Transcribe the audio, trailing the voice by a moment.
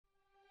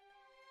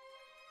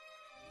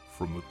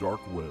From the dark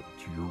web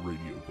to your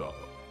radio dial,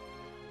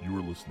 you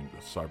are listening to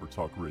Cyber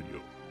Talk Radio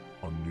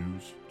on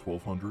News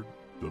 1200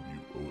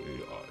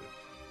 WOAI.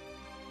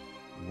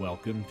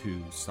 Welcome to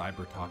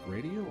Cyber Talk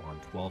Radio on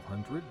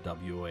 1200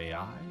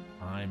 WOAI.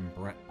 I'm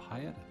Brett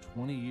Pyatt, a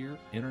 20-year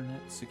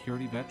internet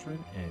security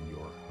veteran and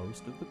your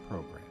host of the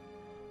program.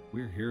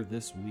 We're here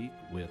this week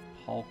with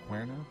Paul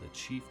Querna, the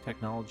Chief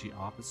Technology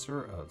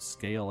Officer of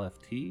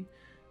ScaleFT.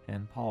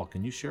 And Paul,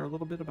 can you share a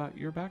little bit about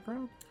your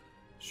background?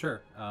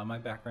 Sure. My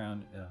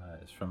background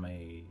is from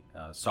a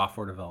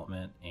software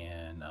development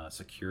and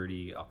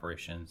security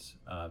operations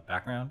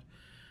background.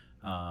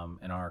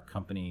 And our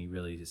company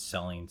really is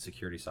selling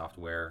security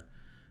software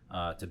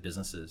to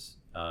businesses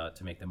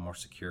to make them more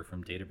secure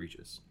from data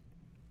breaches.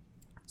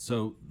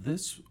 So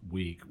this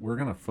week, we're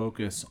going to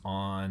focus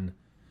on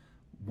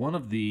one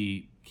of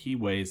the key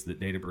ways that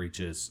data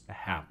breaches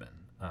happen,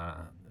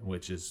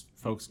 which is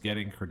folks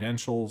getting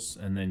credentials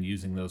and then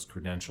using those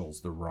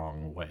credentials the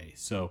wrong way.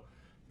 So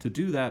to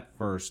do that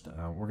first,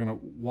 we're going to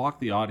walk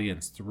the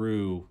audience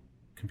through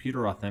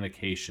computer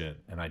authentication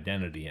and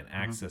identity and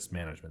access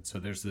management. So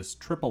there's this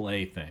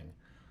AAA thing.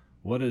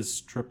 What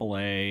is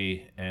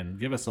AAA? And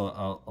give us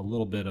a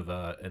little bit of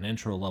an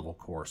intro level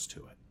course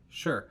to it.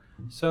 Sure.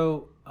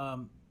 So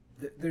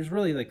there's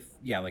really like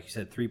you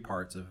said, three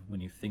parts of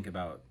when you think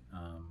about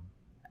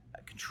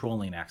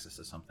controlling access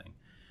to something.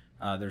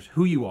 There's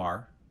who you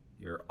are,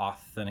 your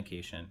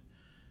authentication.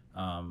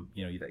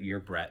 You're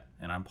Brett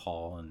and I'm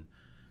Paul, and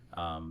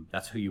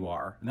that's who you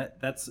are. And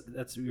that's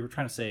you were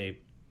trying to say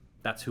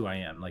that's who I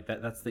am. Like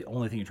that's the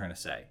only thing you're trying to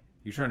say.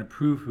 You're trying to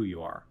prove who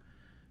you are.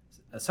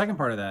 A second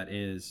part of that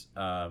is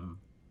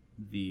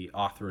the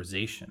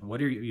authorization.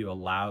 What are you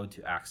allowed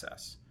to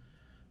access?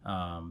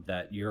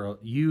 That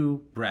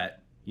you,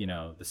 Brett,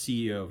 the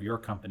CEO of your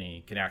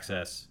company, can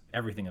access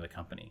everything in the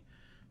company.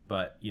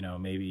 But,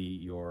 maybe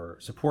your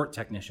support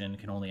technician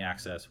can only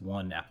access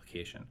one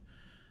application.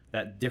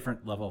 That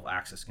different level of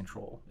access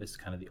control is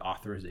kind of the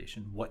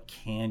authorization. What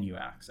can you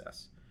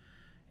access?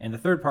 And the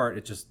third part,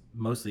 it's just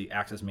mostly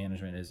access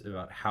management, is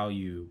about how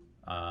you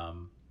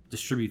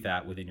distribute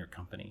that within your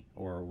company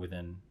or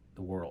within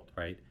the world,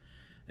 right?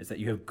 Is that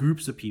you have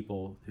groups of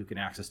people who can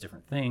access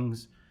different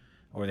things,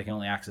 or they can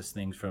only access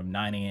things from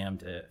 9 a.m.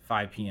 to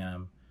 5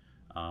 p.m.,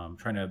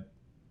 trying to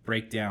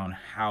break down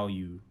how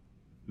you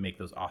make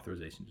those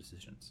authorization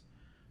decisions.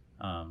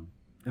 And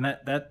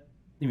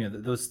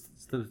those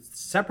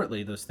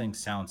separately, those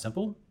things sound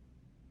simple,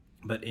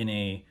 but in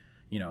a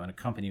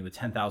company with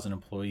 10,000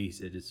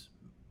 employees, it is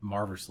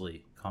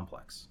marvelously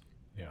complex.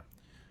 Yeah.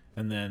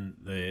 And then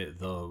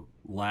the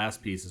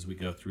last piece as we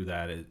go through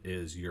that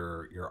is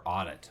your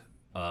audit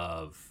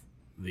of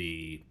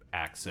the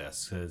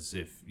access. Because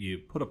if you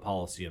put a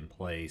policy in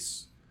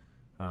place,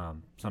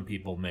 some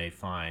people may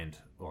find,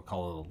 we'll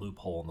call it a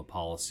loophole in the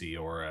policy,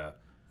 or a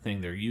thing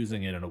they're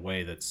using it in a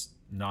way that's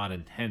not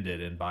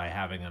intended, and by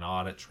having an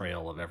audit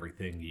trail of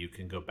everything, you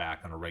can go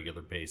back on a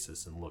regular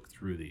basis and look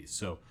through these.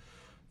 So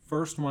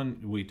first one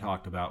we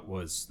talked about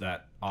was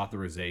that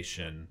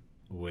authorization,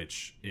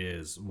 which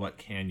is what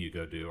can you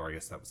go do, or I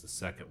guess that was the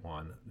second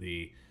one,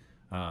 the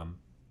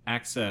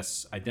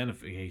access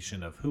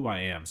identification of who I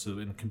am. So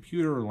in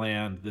computer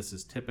land, this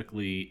is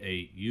typically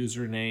a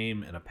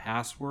username and a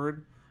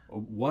password.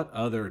 What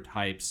other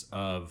types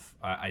of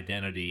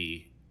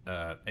identity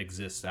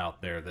exists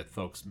out there that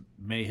folks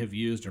may have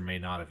used or may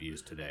not have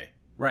used today?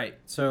 Right.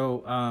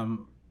 So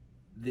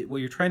what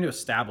you're trying to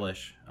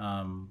establish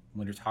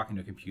when you're talking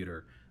to a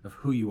computer of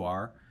who you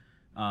are,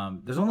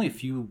 there's only a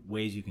few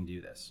ways you can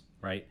do this,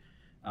 right?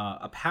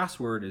 A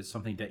password is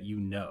something that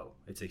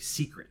it's a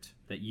secret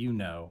that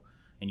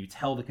and you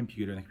tell the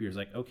computer, and the computer's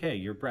like, okay,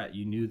 you're Brett,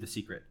 you knew the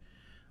secret.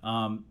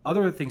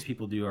 Other things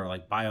people do are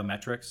like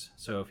biometrics.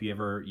 So if you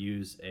ever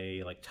use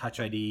a Touch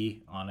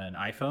ID on an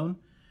iPhone,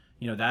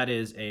 that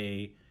is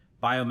a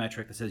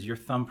biometric that says your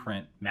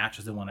thumbprint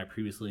matches the one I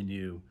previously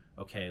knew.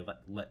 Okay,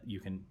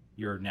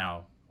 you're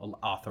now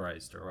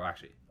authorized, or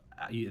actually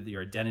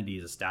your identity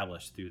is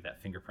established through that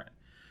fingerprint.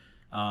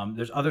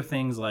 There's other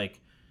things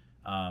like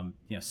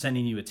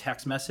sending you a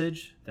text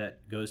message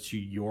that goes to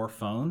your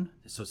phone.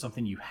 So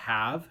something you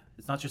have.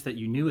 It's not just that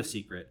you knew a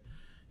secret.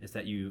 It's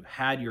that you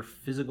had your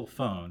physical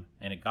phone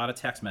and it got a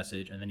text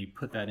message, and then you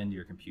put that into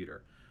your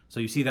computer. So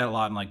you see that a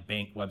lot in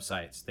bank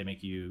websites. They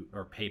make you,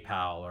 or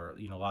PayPal, or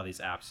a lot of these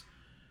apps,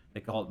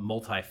 they call it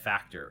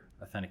multi-factor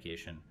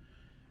authentication.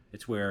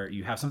 It's where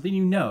you have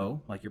something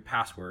like your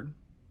password,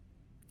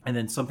 and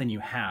then something you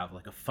have,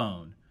 like a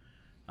phone.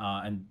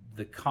 And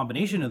the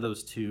combination of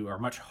those two are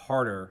much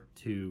harder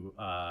to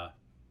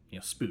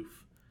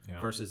spoof,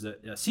 versus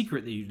a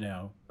secret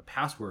that a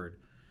password.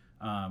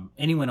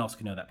 Anyone else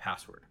can know that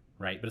password,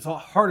 right? But it's a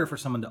lot harder for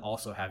someone to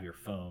also have your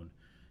phone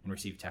and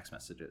receive text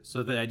messages.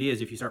 So the idea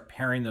is if you start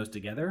pairing those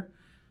together,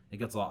 it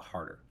gets a lot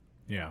harder.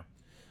 Yeah.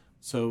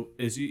 So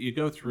as you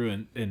go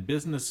through, and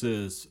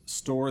businesses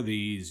store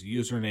these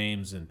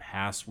usernames and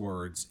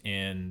passwords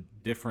in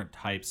different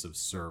types of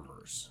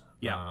servers.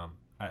 Yeah.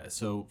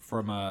 So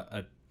from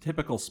a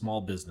typical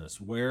small business,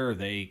 where are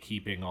they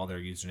keeping all their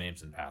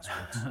usernames and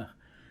passwords?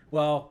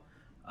 Well,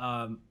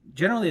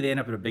 generally they end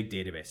up in a big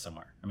database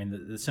somewhere. I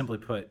mean, simply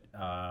put,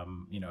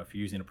 if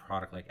you're using a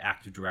product like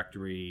Active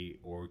Directory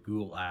or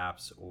Google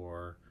Apps,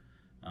 or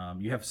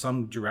you have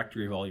some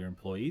directory of all your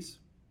employees,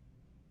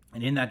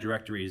 and in that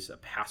directory is a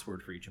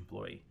password for each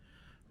employee,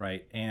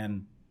 right?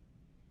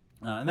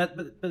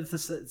 But it's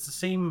the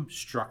same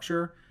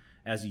structure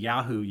as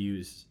Yahoo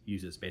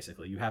uses.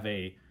 Basically, you have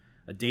a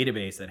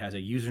database that has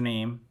a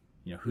username,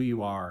 who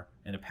you are,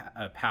 and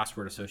a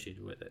password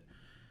associated with it.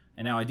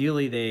 And now,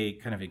 ideally, they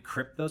kind of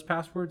encrypt those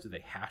passwords, or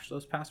they hash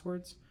those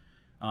passwords.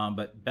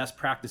 But best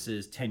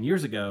practices 10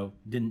 years ago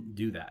didn't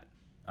do that.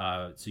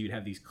 So you'd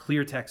have these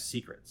clear text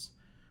secrets,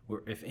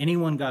 where if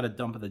anyone got a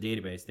dump of the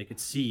database, they could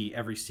see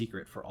every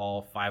secret for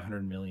all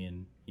 500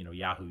 million,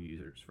 Yahoo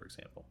users, for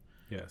example.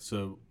 Yeah,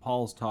 so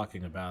Paul's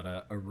talking about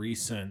a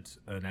recent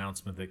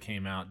announcement that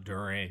came out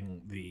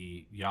during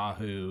the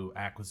Yahoo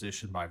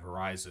acquisition by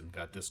Verizon,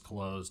 got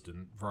disclosed,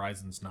 and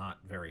Verizon's not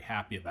very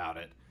happy about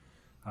it.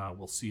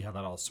 We'll see how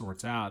that all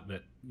sorts out,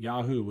 but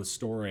Yahoo was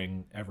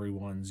storing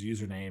everyone's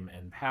username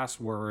and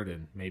password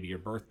and maybe your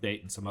birth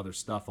date and some other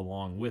stuff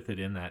along with it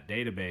in that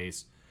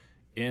database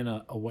in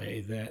a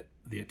way that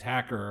the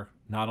attacker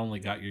not only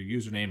got your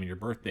username and your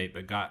birth date,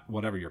 but got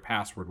whatever your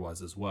password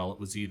was as well. It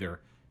was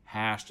either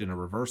hashed in a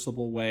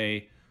reversible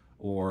way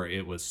or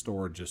it was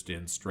stored just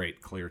in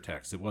straight clear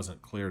text. It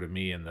wasn't clear to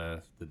me in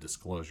the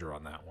disclosure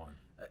on that one.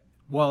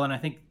 Well, and I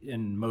think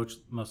in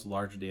most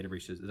larger data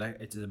breaches,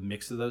 it's a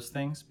mix of those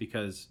things,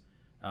 because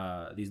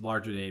these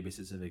larger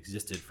databases have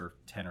existed for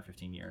 10 or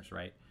 15 years,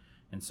 right?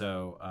 And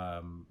so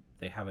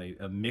they have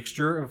a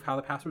mixture of how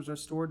the passwords are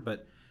stored,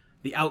 but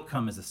the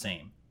outcome is the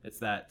same. It's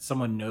that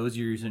someone knows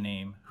your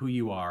username, who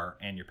you are,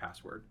 and your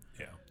password.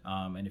 Yeah.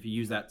 And if you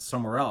use that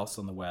somewhere else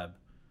on the web,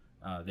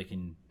 they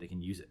can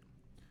use it.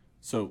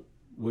 So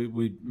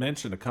we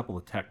mentioned a couple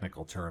of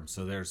technical terms.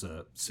 So there's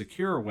a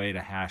secure way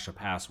to hash a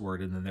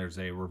password, and then there's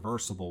a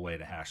reversible way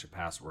to hash a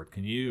password.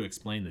 Can you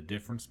explain the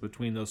difference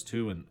between those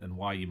two and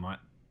why you might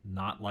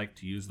not like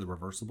to use the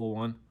reversible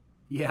one?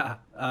 Yeah.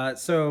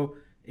 So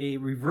a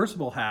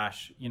reversible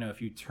hash,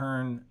 if you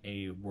turn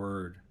a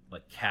word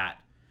like cat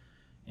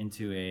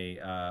into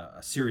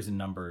a series of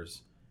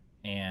numbers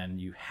and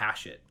you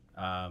hash it,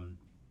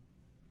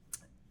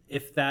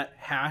 if that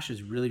hash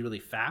is really, really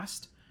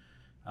fast,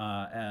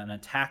 an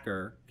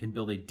attacker can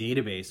build a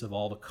database of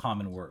all the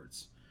common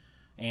words.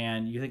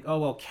 And you think, oh,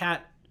 well,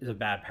 cat is a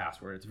bad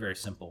password. It's very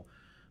simple.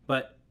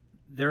 But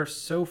they're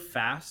so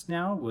fast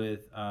now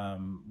with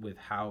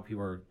how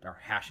people are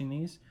hashing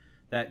these,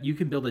 that you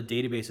can build a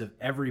database of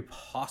every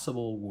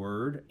possible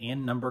word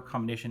and number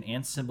combination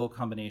and symbol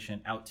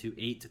combination out to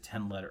 8 to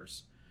 10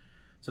 letters.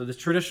 So this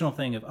traditional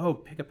thing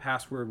of, pick a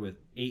password with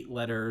 8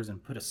 letters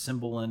and put a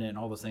symbol in it and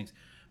all those things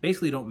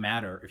basically don't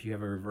matter if you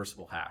have a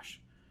reversible hash,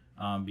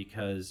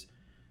 because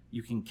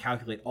you can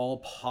calculate all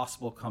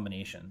possible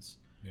combinations.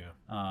 Yeah.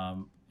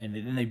 And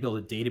then they build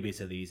a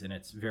database of these, and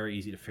it's very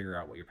easy to figure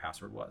out what your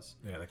password was.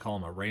 Yeah, they call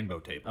them a rainbow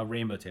table. A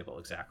rainbow table,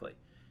 exactly.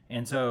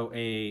 And so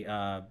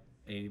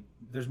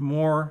there's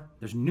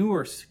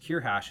newer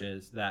secure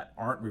hashes that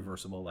aren't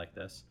reversible like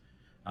this,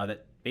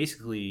 that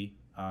basically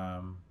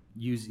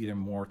use either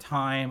more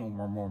time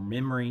or more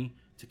memory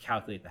to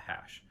calculate the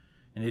hash.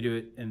 And they do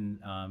it in,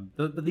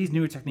 but these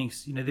newer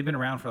techniques, they've been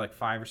around for like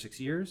 5 or 6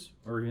 years,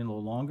 or even a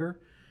little longer.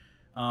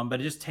 But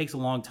it just takes a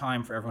long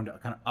time for everyone to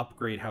kind of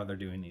upgrade how they're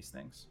doing these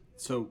things.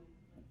 So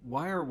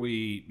why are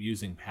we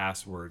using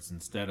passwords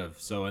instead of,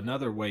 so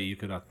another way you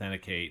could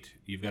authenticate,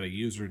 you've got a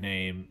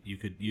username, you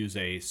could use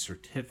a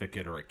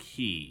certificate or a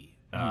key.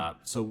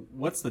 So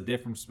what's the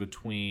difference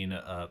between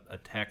a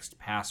text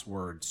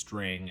password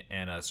string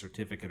and a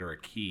certificate or a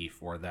key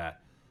for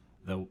that,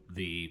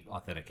 the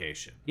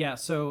authentication? Yeah,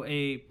 so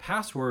a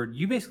password,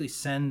 you basically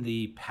send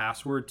the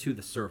password to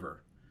the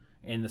server,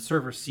 and the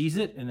server sees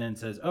it and then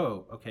says,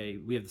 oh, okay,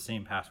 we have the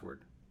same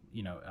password.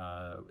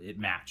 It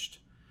matched.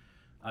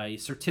 A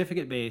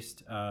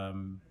certificate-based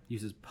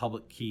uses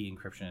public key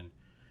encryption.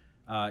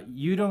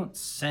 You don't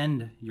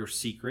send your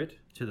secret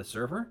to the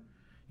server.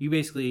 You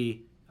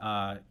basically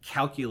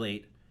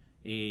calculate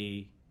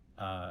a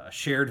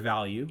shared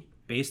value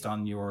based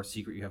on your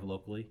secret you have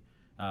locally.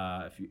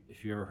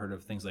 If you ever heard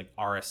of things like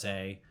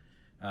RSA,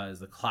 is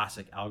the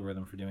classic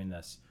algorithm for doing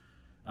this.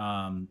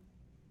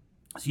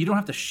 So you don't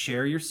have to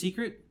share your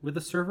secret with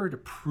the server to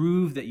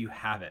prove that you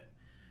have it.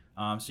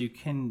 So you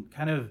can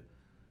kind of,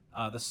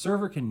 the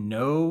server can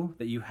know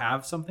that you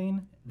have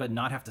something, but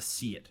not have to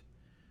see it.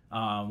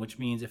 Which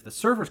means if the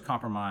server's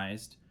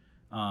compromised,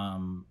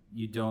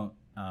 you don't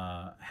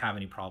have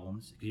any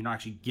problems because you're not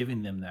actually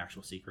giving them the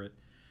actual secret.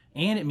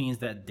 And it means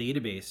that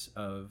database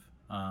of,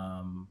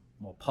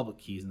 public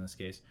keys in this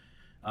case,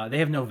 they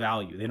have no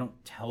value. They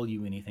don't tell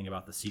you anything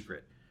about the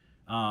secret.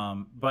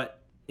 But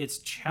it's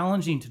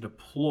challenging to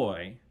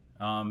deploy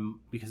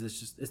because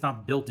it's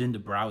not built into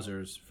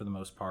browsers for the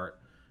most part.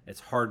 It's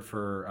hard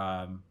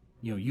for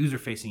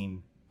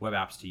user-facing web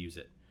apps to use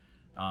it.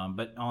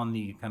 But on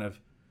the kind of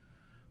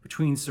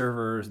between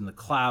servers and the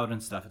cloud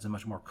and stuff, it's a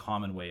much more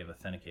common way of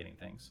authenticating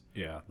things.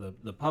 Yeah,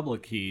 the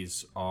public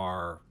keys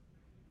are,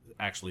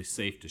 actually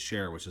safe to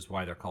share, which is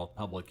why they're called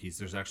public keys.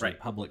 There's actually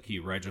public key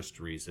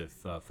registries. If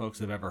folks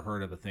have ever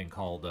heard of a thing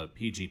called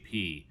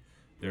PGP,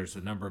 there's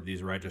a number of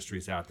these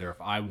registries out there.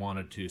 If I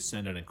wanted to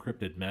send an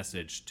encrypted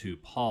message to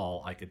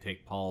Paul, I could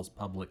take Paul's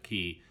public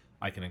key,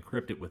 I can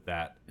encrypt it with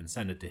that and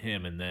send it to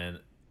him, and then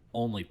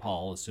only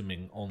Paul,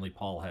 assuming only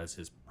Paul has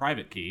his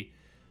private key,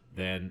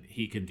 then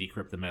he can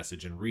decrypt the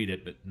message and read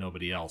it, but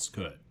nobody else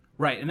could.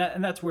 Right,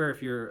 and that's where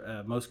if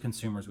you're most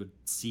consumers would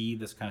see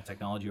this kind of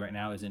technology right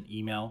now is in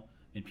email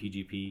and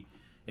PGP.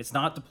 It's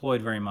not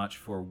deployed very much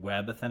for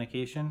web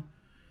authentication.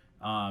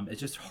 It's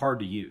just hard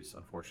to use,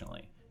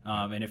 unfortunately.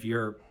 And if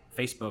you're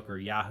Facebook or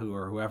Yahoo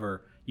or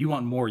whoever, you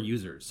want more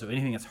users. So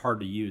anything that's hard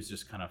to use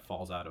just kind of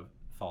falls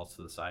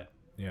to the side.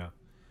 Yeah.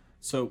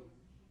 So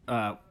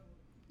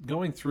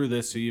going through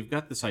this, so you've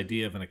got this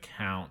idea of an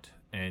account,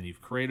 and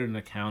you've created an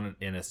account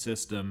in a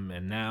system,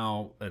 and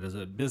now as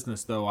a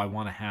business, though, I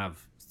want to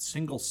have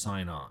single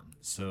sign-on.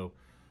 So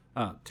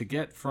to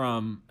get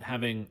from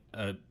having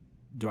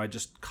do I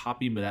just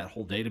copy that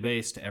whole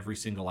database to every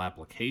single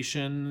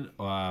application?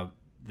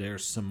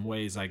 There's some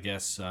ways, I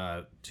guess,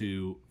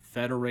 to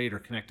federate or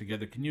connect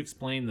together. Can you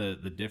explain the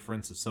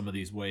difference of some of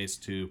these ways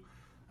to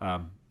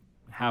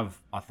have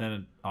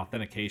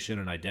authentication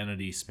and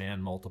identity span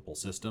multiple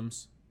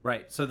systems?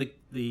 Right. So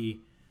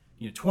the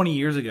 20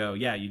 years ago,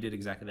 yeah, you did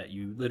exactly that.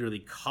 You literally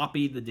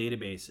copied the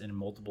database in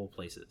multiple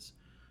places.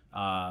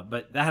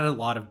 But that had a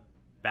lot of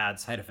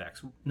bad side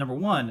effects. Number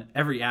one,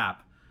 every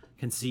app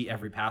can see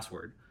every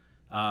password,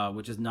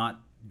 which is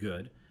not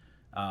good.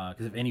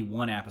 Because if any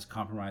one app is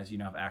compromised, you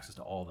now have access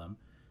to all of them.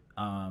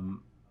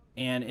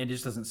 And it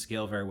just doesn't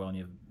scale very well, and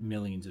you have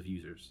millions of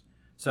users.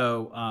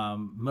 So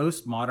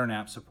most modern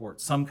apps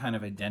support some kind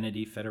of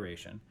identity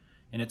federation.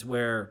 And it's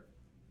where,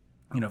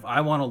 if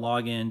I want to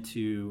log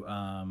into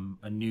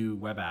a new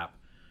web app,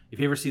 if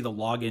you ever see the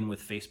login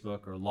with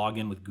Facebook or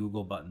login with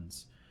Google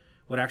buttons,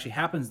 what actually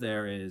happens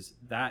there is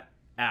that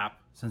app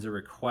sends a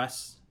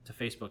request to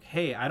Facebook,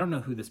 hey, I don't know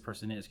who this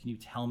person is. Can you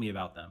tell me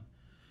about them?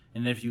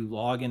 And then if you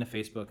log into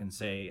Facebook and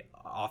say,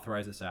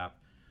 authorize this app,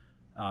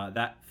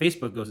 that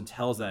Facebook goes and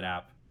tells that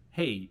app,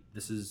 hey,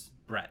 this is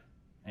Brett,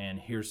 and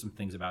here's some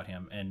things about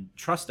him. And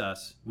trust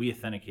us, we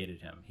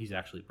authenticated him. He's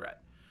actually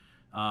Brett.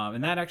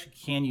 And that actually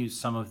can use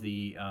some of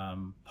the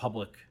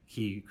public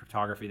key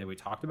cryptography that we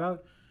talked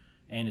about.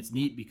 And it's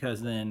neat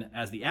because then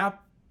as the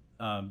app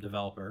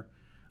developer,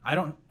 I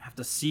don't have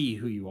to see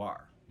who you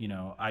are.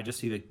 I just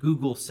see that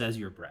Google says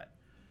you're Brett.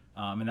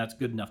 And that's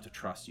good enough to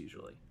trust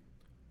usually.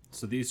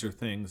 So these are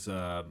things,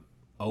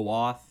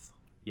 OAuth?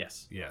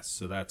 Yes. Yes,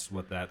 so that's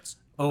what that's...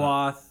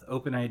 OAuth,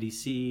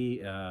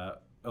 OpenIDC,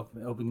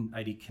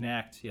 OpenID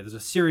Connect. Yeah, there's a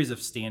series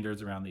of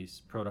standards around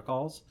these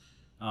protocols.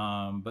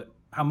 But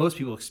how most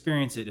people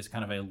experience it is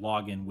kind of a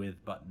login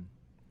with button.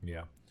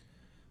 Yeah.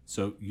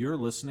 So you're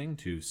listening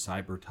to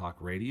Cyber Talk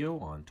Radio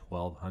on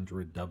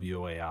 1200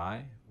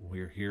 WAI.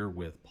 We're here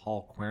with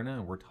Paul Querna,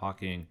 and we're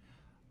talking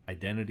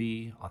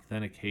identity,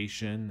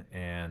 authentication,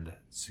 and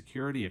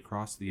security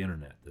across the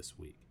internet this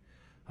week.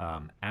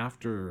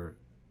 After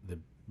the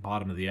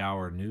bottom of the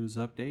hour news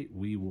update,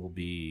 we will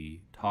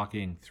be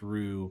talking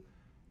through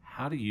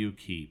how do you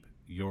keep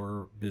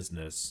your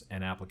business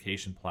and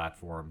application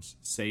platforms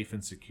safe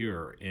and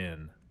secure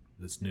in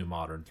this new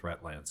modern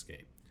threat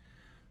landscape.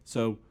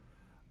 So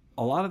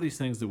a lot of these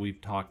things that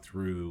we've talked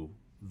through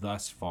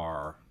thus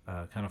far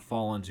kind of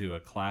fall into a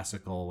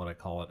classical, what I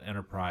call an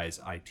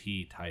enterprise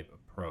IT type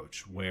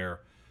approach,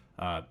 where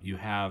you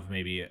have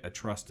maybe a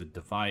trusted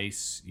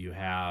device, you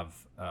have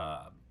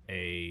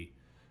a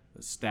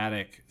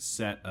static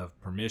set of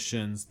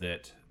permissions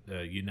that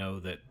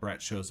that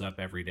Brett shows up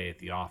every day at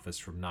the office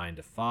from 9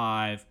 to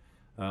 5.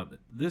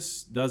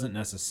 This doesn't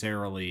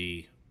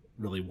necessarily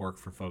really work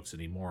for folks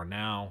anymore.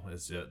 Now,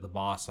 as the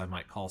boss, I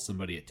might call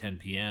somebody at 10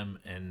 p.m.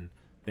 and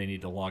they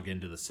need to log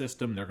into the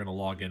system. They're going to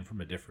log in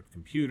from a different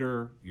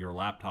computer. Your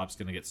laptop's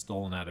going to get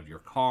stolen out of your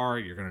car.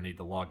 You're going to need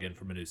to log in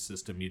from a new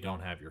system. You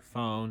don't have your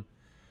phone.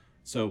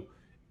 So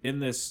in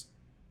this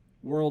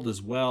world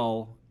as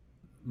well,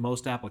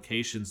 most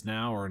applications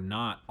now are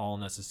not all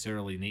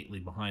necessarily neatly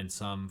behind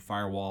some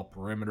firewall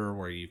perimeter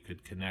where you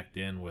could connect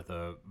in with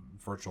a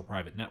virtual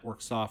private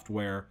network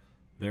software.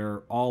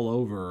 They're all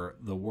over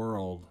the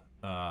world,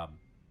 all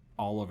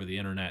over the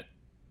internet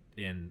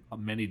in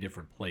many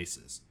different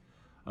places.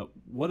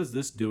 What is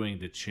this doing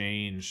to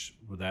change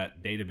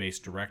that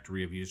database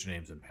directory of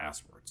usernames and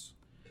passwords?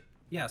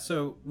 Yeah,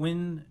 so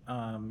when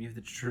you have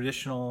the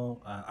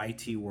traditional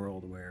IT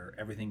world where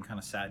everything kind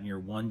of sat in your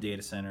one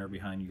data center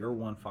behind your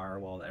one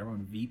firewall that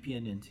everyone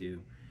VPN'd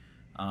into,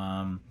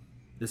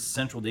 this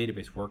central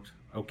database worked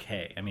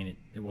okay. I mean,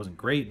 it wasn't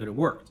great, but it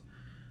worked.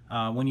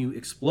 When you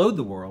explode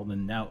the world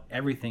and now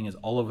everything is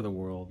all over the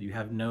world, you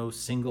have no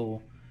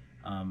single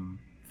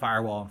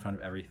firewall in front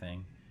of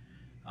everything.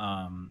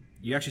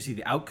 You actually see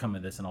the outcome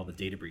of this in all the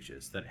data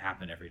breaches that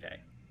happen every day.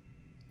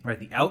 Right?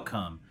 The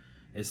outcome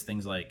is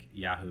things like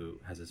Yahoo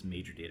has this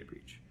major data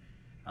breach.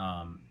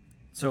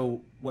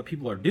 So what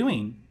people are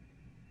doing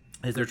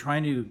is they're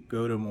trying to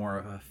go to more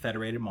of a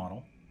federated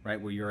model, right,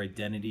 where your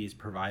identity is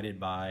provided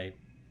by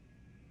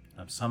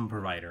some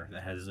provider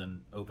that has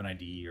an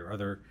OpenID or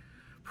other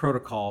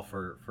protocol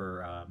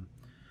for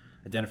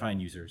identifying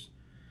users.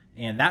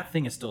 And that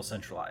thing is still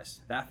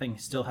centralized. That thing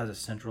still has a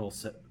central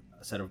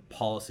set of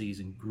policies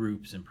and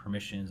groups and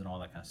permissions and all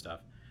that kind of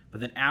stuff.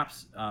 But then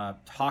apps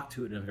talk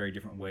to it in a very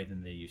different way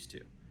than they used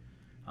to.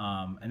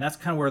 And that's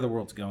kind of where the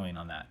world's going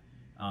on that.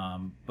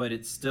 But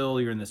it's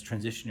still, you're in this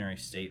transitionary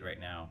state right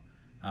now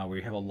where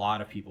you have a lot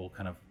of people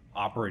kind of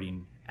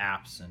operating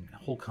apps and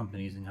whole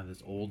companies in kind of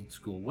this old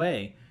school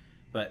way,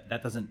 but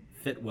that doesn't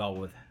fit well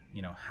with,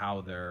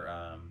 how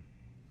they're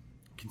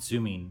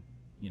consuming,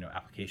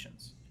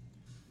 applications.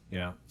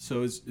 Yeah.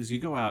 So as you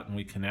go out and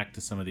we connect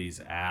to some of these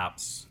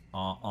apps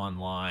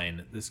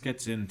online, this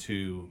gets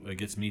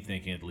me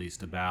thinking at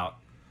least about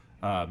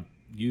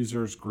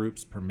users,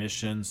 groups,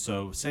 permissions.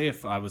 So say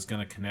if I was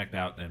going to connect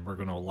out and we're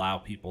going to allow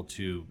people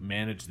to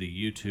manage the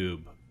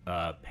YouTube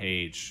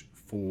page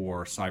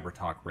for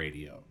CyberTalk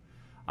Radio,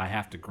 I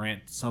have to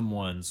grant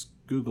someone's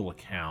Google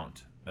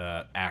account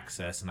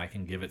access, and I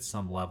can give it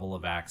some level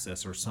of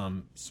access or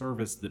some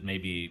service that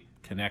maybe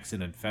connects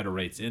it and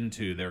federates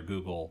into their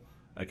Google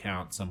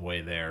account some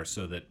way there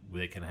so that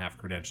they can have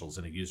credentials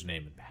and a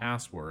username and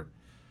password.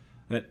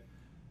 But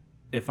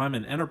if I'm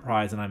an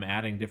enterprise and I'm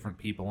adding different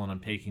people and I'm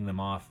taking them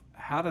off,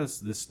 how does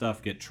this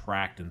stuff get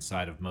tracked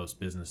inside of most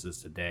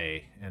businesses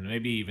today? And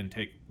maybe even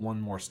take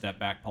one more step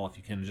back, Paul, if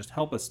you can, just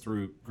help us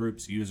through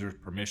groups, users,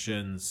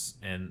 permissions,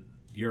 and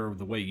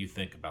the way you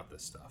think about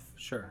this stuff.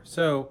 Sure.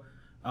 So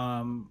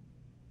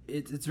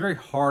it's very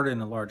hard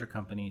in a larger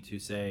company to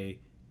say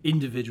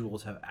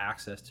individuals have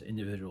access to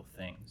individual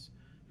things,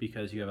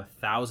 because you have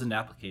 1,000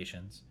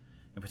 applications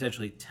and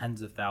potentially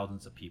tens of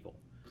thousands of people.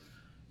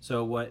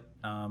 So what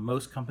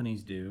most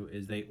companies do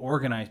is they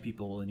organize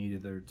people in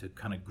either to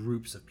kind of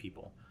groups of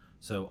people.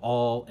 So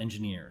all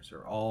engineers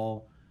or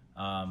all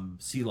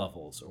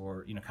C-levels,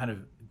 or kind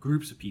of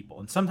groups of people.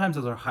 And sometimes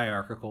those are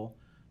hierarchical.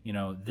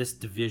 This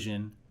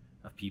division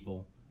of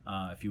people.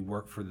 If you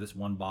work for this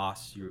one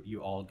boss, you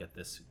all get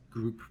this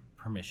group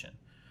permission.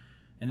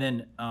 And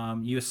then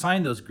you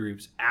assign those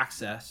groups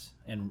access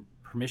and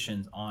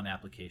permissions on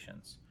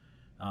applications.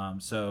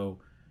 So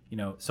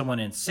someone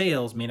in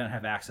sales may not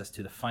have access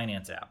to the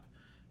finance app,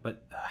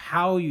 but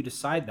how you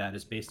decide that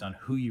is based on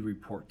who you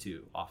report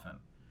to often,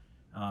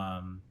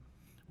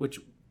 which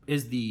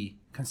is the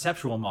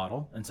conceptual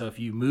model. And so if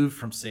you move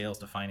from sales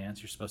to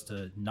finance, you're supposed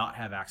to not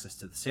have access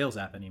to the sales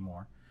app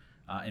anymore.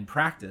 In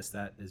practice,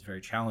 that is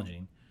very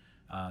challenging.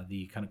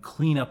 The kind of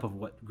cleanup of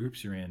what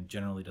groups you're in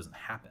generally doesn't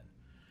happen.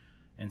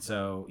 And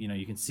so,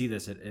 you can see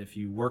this if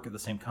you work at the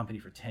same company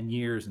for 10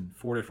 years in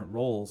 4 different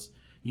roles,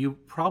 you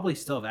probably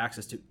still have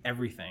access to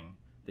everything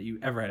that you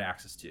ever had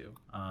access to.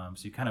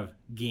 So you kind of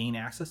gain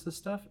access to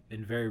stuff,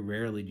 and very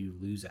rarely do you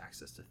lose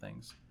access to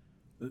things.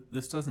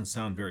 This doesn't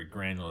sound very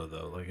granular,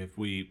 though. Like if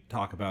we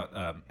talk about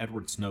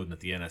Edward Snowden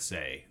at the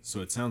NSA,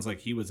 so it sounds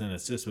like he was in a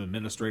system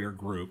administrator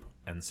group,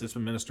 and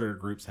system administrator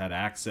groups had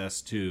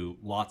access to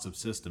lots of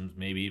systems,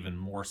 maybe even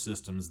more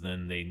systems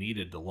than they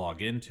needed to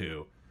log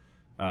into.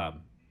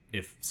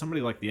 If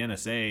somebody like the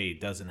NSA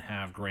doesn't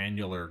have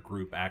granular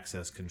group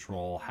access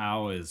control,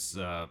 how is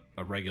a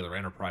regular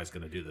enterprise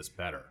going to do this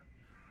better?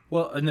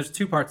 Well, and there's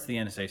 2 parts to the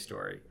NSA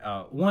story.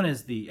 One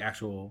is the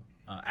actual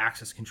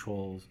access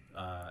controls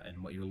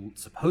and what you're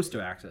supposed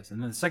to access.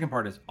 And then the second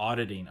part is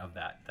auditing of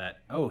that,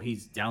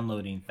 he's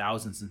downloading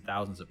thousands and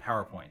thousands of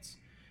PowerPoints.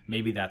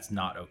 Maybe that's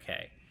not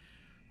okay.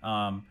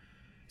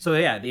 So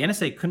yeah, the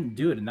NSA couldn't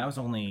do it, and that was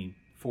only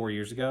 4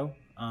 years ago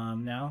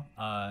now.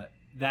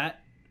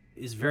 That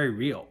is very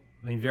real.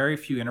 I mean, very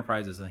few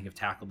enterprises, I think, have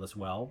tackled this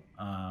well.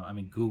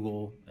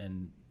 Google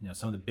and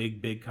some of the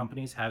big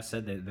companies have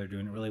said that they're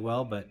doing it really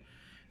well, but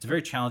it's a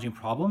very challenging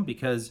problem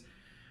because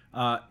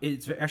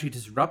it's actually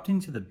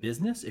disrupting to the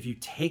business if you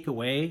take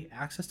away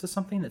access to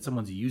something that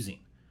someone's using,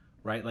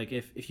 right? Like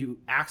if you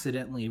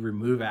accidentally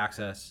remove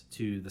access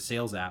to the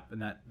sales app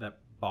and that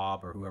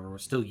Bob or whoever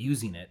was still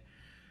using it,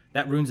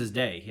 that ruins his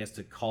day. He has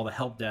to call the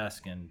help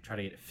desk and try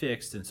to get it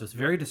fixed. And so it's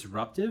very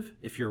disruptive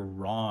if you're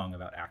wrong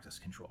about access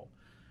control.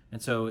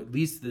 And so it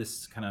leads to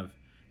this kind of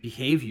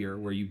behavior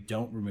where you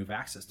don't remove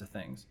access to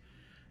things.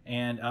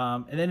 And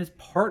then it's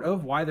part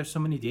of why there's so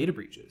many data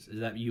breaches, is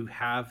that you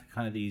have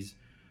kind of these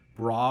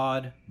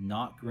broad,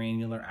 not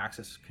granular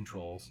access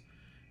controls,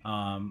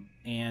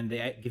 and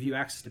they give you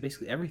access to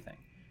basically everything.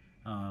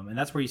 And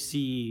that's where you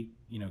see,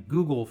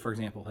 Google, for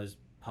example, has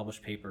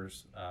published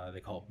papers, they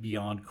call it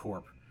Beyond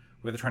Corp,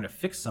 where they're trying to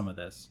fix some of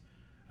this,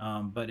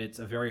 but it's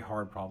a very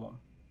hard problem.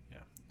 Yeah.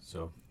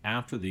 So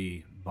after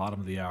the bottom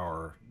of the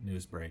hour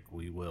news break,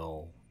 we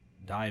will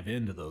dive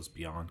into those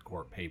Beyond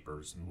Corp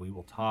papers, and we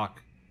will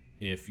talk,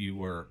 if you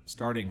were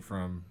starting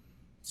from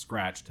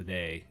scratch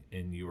today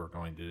and you were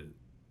going to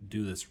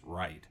do this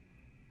right,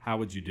 how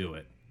would you do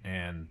it?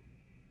 And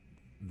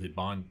the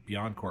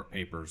Beyond Corp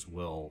papers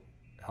will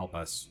help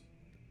us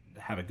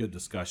have a good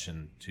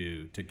discussion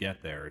to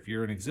get there. If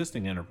you're an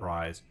existing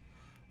enterprise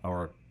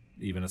or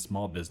even a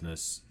small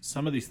business,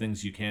 some of these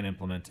things you can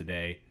implement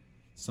today.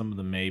 Some of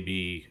them may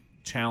be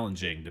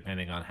challenging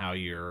depending on how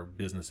your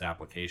business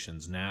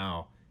applications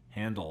now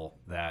handle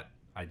that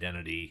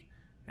identity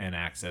and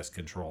access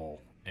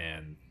control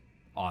and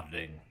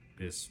auditing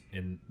is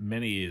in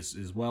many is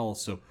as well.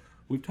 So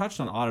we've touched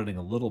on auditing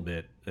a little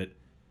bit, but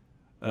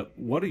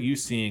what are you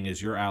seeing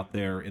as you're out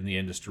there in the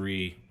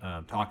industry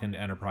talking to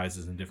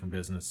enterprises and different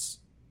business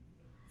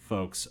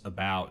folks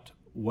about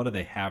what do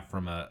they have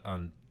from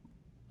an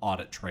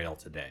audit trail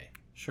today?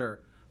 Sure.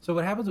 So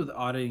what happens with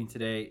auditing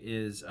today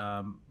is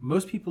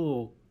most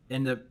people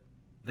end up,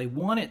 they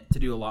want it to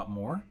do a lot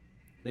more.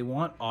 They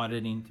want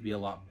auditing to be a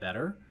lot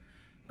better.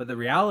 But the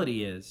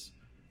reality is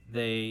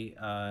the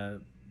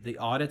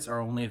audits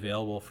are only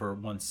available for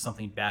once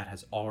something bad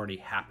has already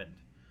happened.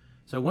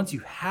 So once you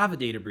have a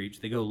data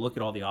breach, they go look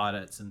at all the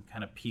audits and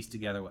kind of piece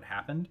together what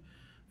happened.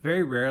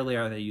 Very rarely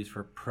are they used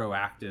for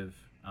proactive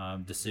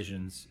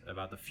decisions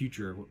about the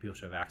future of what people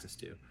should have access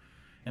to.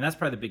 And that's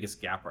probably the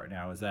biggest gap right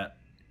now, is that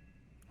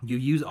you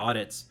use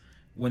audits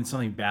when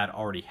something bad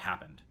already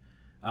happened,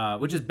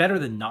 which is better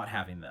than not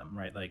having them,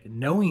 right? Like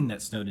knowing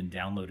that Snowden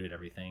downloaded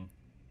everything,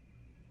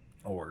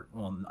 or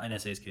well, in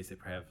NSA's case, they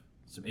probably have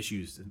some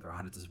issues in their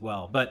audits as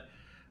well. But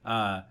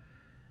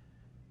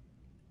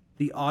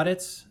the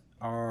audits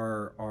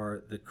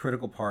are the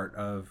critical part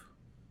of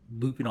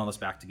looping all this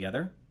back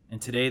together.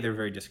 And today they're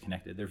very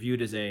disconnected. They're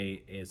viewed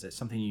as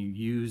something you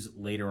use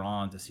later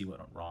on to see what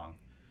went wrong,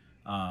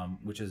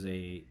 which is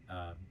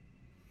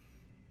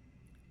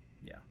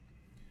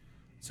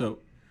So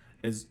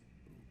as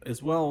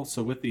well,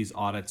 so with these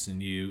audits,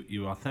 and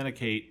you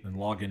authenticate and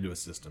log into a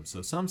system.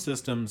 So some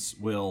systems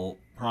will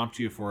prompt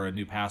you for a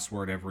new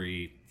password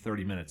every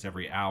 30 minutes,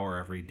 every hour,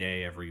 every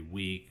day, every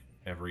week,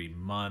 every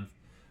month.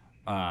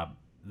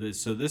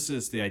 So this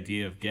is the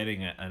idea of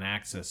getting an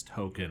access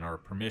token or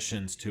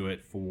permissions to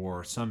it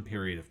for some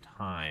period of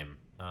time.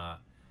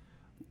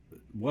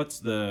 What's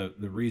the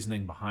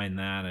reasoning behind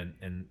that,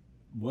 and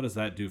what does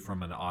that do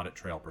from an audit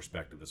trail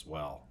perspective as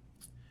well?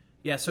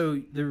 Yeah,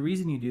 so the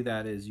reason you do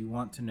that is you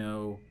want to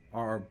know,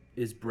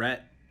 is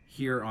Brett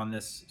here on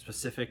this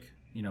specific,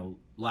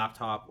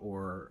 laptop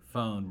or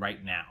phone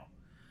right now?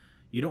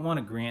 You don't want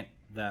to grant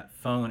that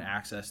phone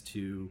access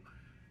to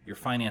your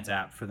finance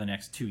app for the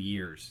next 2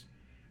 years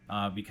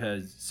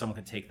because someone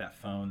can take that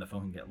phone. The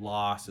phone can get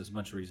lost. There's a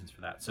bunch of reasons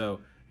for that.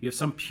 So you have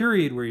some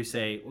period where you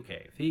say,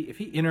 okay, if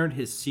he entered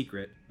his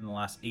secret in the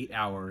last 8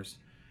 hours,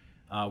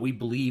 we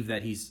believe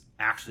that he's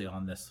actually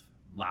on this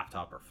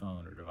laptop or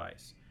phone or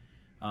device.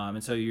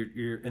 And so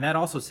and that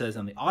also says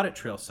on the audit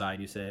trail side,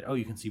 you said,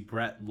 you can see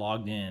Brett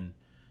logged in,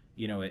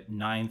 at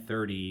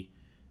 9:30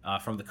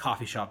 from the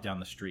coffee shop down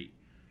the street,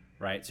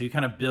 right? So you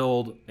kind of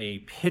build a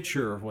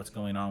picture of what's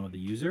going on with the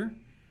user,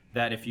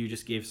 that if you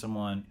just gave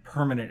someone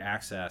permanent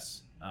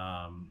access,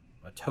 a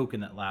token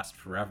that lasts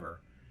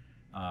forever,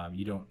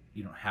 you don't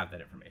have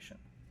that information.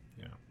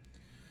 Yeah.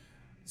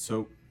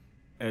 So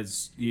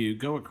as you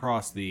go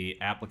across the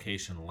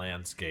application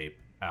landscape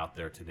out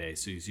there today,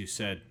 so as you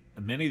said,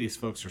 many of these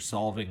folks are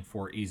solving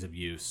for ease of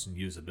use and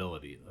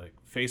usability. Like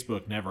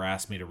Facebook never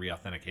asked me to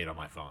re-authenticate on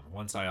my phone.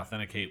 Once I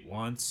authenticate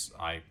once,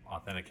 I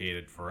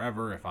authenticated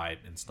forever. If I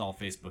install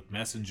Facebook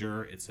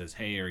Messenger, it says,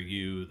 hey, are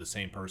you the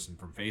same person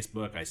from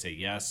Facebook? I say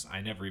yes. I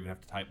never even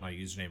have to type my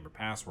username or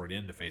password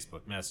into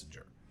Facebook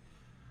Messenger.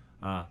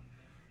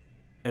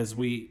 As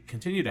we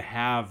continue to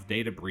have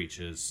data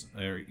breaches,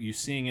 are you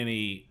seeing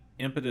any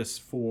impetus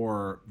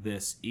for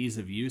this ease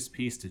of use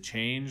piece to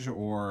change,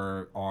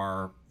 or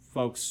are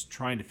folks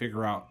trying to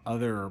figure out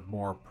other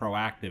more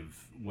proactive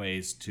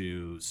ways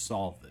to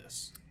solve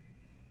this?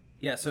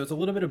 Yeah, so it's a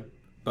little bit of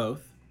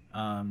both.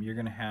 You're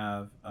going to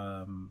have,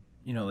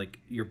 like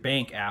your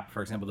bank app,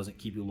 for example, doesn't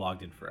keep you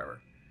logged in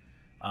forever.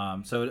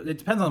 So it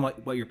depends on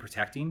what you're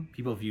protecting.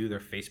 People view their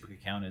Facebook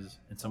account as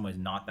in some ways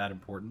not that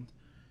important,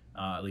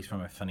 at least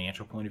from a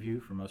financial point of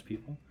view for most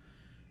people.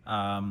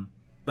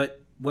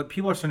 But what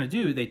people are starting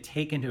to do, they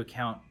take into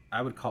account,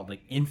 I would call it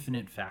like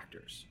infinite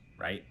factors,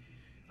 right?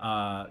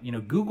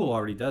 Google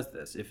already does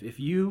this. If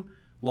you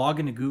log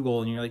into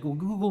Google and you're like, well,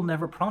 Google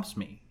never prompts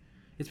me,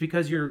 it's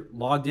because you're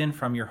logged in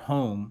from your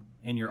home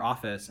in your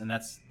office, and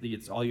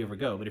it's all you ever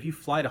go. But if you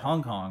fly to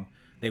Hong Kong,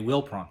 they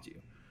will prompt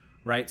you,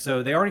 right?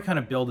 So they already kind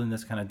of build in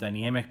this kind of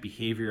dynamic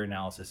behavior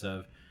analysis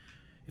of,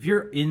 if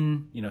you're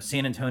in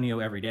San Antonio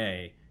every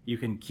day, you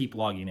can keep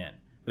logging in.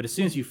 But as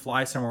soon as you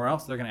fly somewhere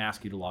else, they're going to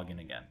ask you to log in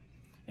again.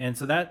 And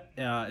so that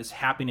is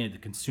happening at the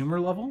consumer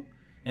level.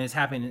 And it's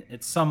happening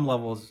at some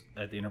levels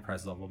at the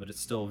enterprise level, but it's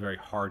still very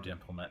hard to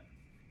implement.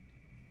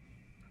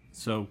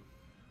 So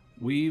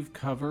we've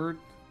covered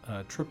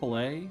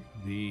AAA,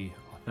 the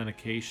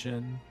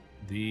authentication,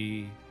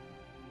 the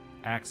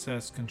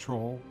access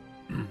control,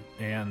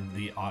 and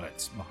the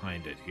audits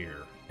behind it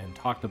here, and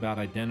talked about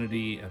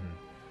identity and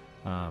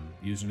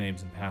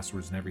usernames and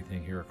passwords and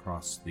everything here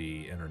across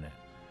the internet.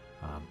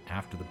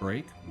 After the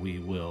break, we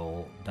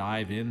will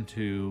dive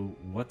into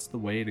what's the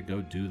way to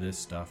go do this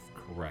stuff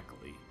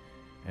correctly.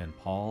 And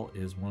Paul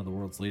is one of the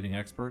world's leading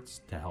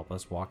experts to help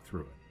us walk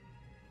through it.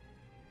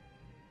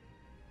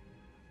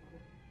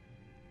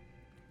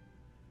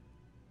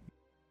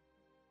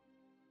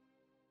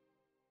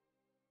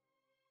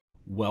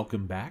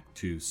 Welcome back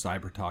to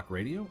Cyber Talk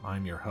Radio.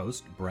 I'm your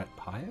host, Brett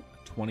Pyatt,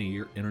 a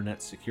 20-year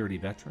internet security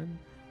veteran.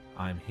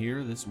 I'm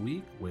here this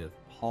week with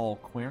Paul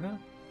Querna,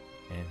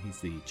 and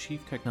he's the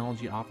Chief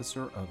Technology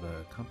Officer of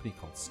a company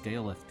called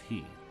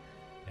ScaleFT.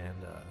 And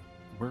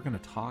we're going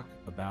to talk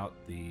about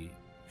the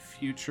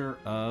future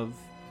of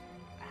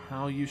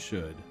how you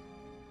should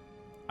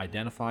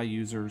identify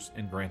users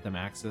and grant them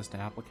access to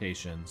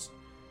applications,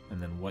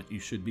 and then what you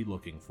should be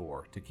looking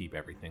for to keep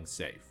everything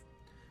safe.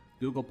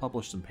 Google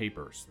published some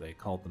papers. They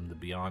called them the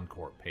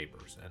BeyondCorp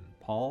papers. And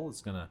Paul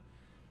is going to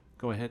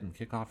go ahead and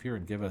kick off here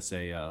and give us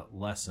a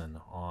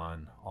lesson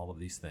on all of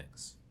these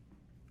things.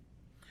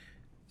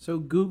 So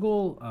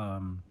Google,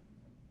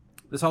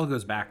 this all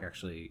goes back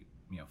actually,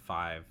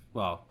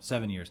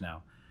 7 years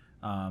now.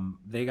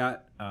 They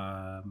got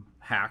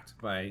hacked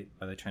by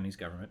the Chinese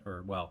government,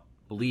 or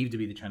believed to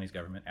be the Chinese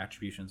government.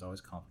 Attribution is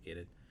always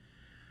complicated.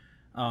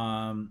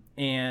 And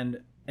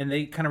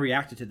they kind of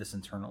reacted to this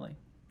internally.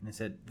 And they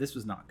said, this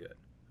was not good.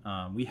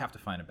 We have to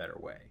find a better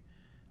way.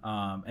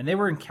 And they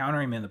were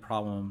encountering the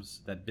problems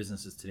that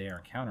businesses today are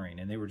encountering,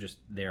 and they were just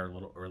there a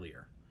little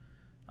earlier.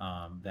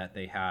 That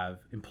they have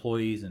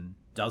employees in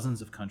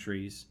dozens of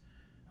countries,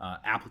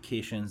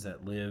 applications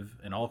that live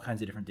in all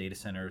kinds of different data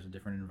centers and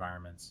different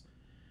environments.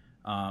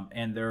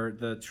 And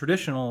the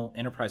traditional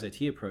enterprise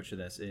IT approach to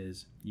this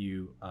is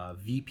you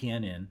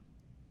VPN in,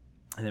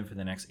 and then for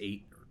the next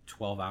 8 or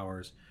 12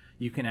 hours,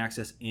 you can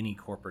access any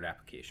corporate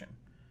application.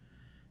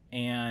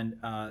 And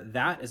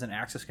that as an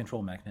access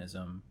control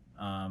mechanism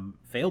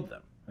failed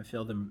them. It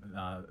failed them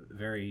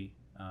very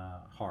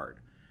hard.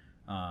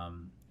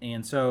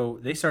 And so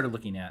they started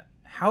looking at,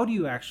 how do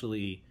you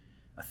actually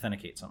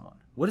authenticate someone?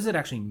 What does it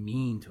actually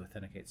mean to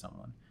authenticate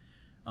someone?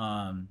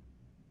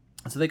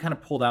 So they kind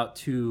of pulled out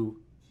 2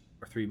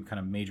 or 3 kind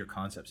of major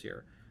concepts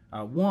here.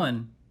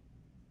 One,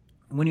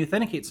 when you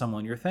authenticate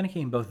someone, you're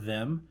authenticating both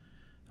them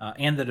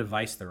and the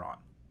device they're on.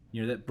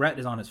 That Brett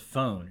is on his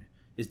phone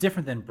is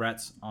different than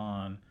Brett's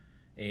on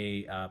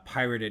a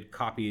pirated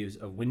copies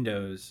of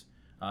Windows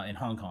in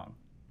Hong Kong,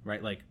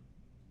 right? Like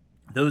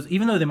those,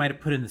 even though they might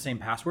have put in the same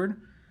password,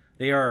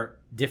 they are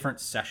different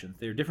sessions.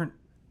 They're different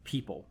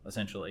people,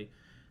 essentially.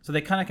 So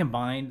they kind of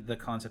combined the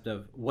concept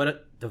of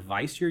what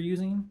device you're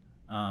using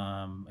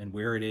and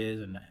where it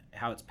is and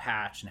how it's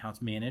patched and how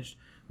it's managed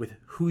with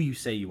who you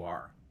say you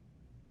are,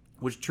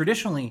 which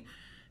traditionally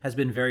has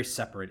been very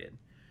separated.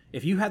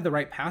 If you had the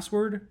right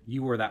password,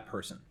 you were that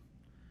person.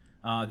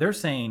 They're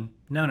saying,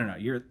 no.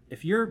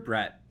 If you're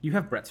Brett, you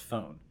have Brett's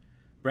phone.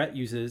 Brett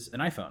uses an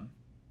iPhone.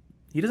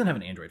 He doesn't have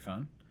an Android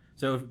phone.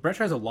 So if Brett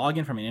tries to log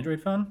in from an Android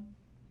phone,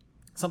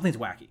 something's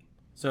wacky.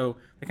 So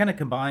they kind of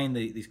combine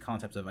these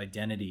concepts of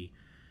identity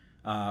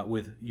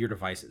with your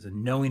devices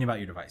and knowing about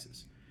your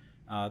devices.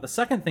 The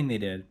second thing they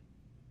did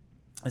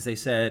is they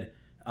said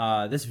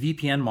this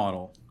VPN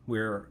model,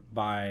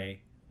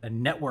 whereby a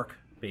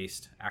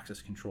network-based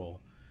access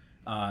control,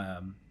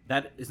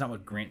 that is not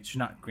should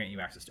not grant you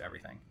access to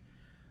everything.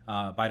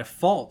 By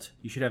default,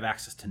 you should have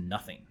access to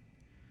nothing.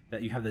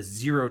 That you have the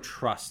zero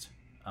trust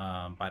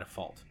by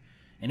default.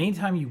 And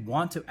anytime you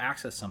want to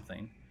access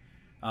something,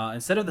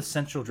 instead of the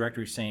central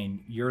directory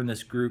saying you're in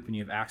this group and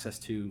you have access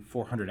to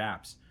 400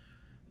 apps,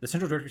 the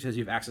central directory says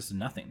you have access to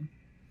nothing.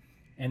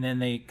 And then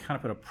they kind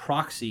of put a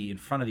proxy in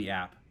front of the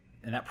app,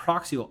 and that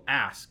proxy will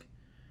ask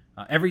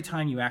every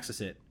time you access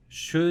it,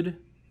 should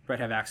Brett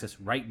have access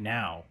right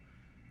now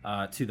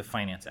to the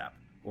finance app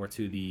or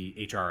to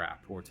the HR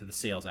app or to the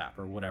sales app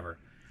or whatever.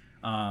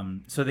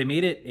 So they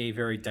made it a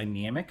very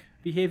dynamic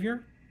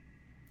behavior.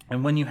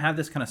 And when you have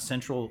this kind of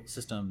central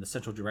system, the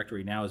central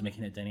directory now is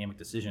making a dynamic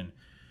decision,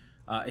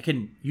 it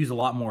can use a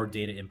lot more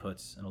data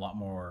inputs and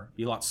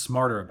be a lot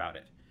smarter about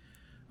it.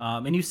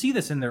 And you see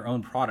this in their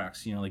own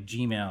products, like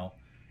Gmail.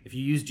 If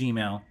you use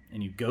Gmail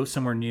and you go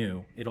somewhere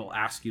new, it'll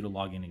ask you to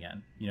log in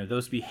again.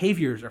 Those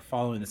behaviors are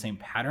following the same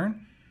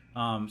pattern.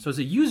 So as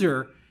a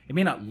user, it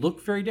may not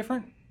look very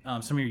different.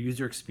 Some of your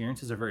user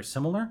experiences are very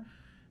similar,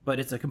 but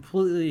it's a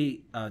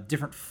completely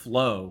different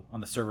flow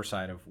on the server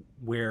side of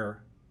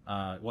where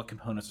what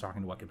components are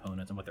talking to what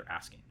components and what they're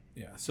asking.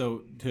 Yeah.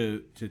 So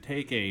to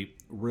take a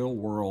real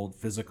world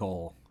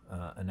physical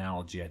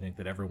analogy, I think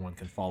that everyone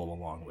can follow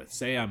along with.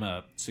 Say I'm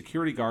a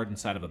security guard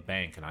inside of a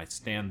bank, and I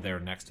stand there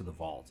next to the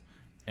vault,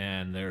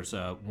 and there's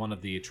one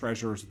of the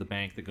treasurers of the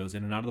bank that goes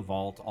in and out of the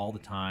vault all the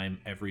time,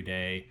 every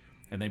day,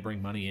 and they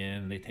bring money in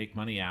and they take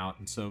money out,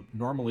 and so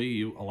normally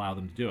you allow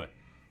them to do it.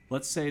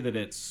 Let's say that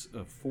it's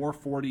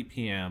 4:40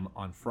 p.m.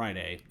 on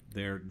Friday.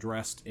 They're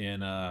dressed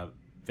in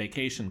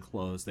vacation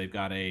clothes. They've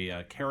got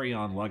a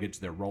carry-on luggage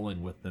they're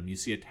rolling with them. You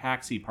see a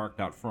taxi parked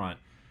out front,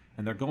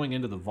 and they're going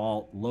into the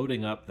vault,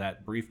 loading up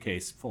that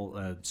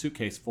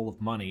suitcase full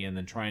of money, and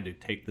then trying to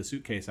take the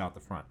suitcase out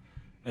the front.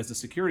 As a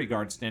security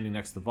guard standing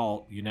next to the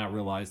vault, you now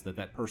realize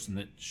that person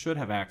that should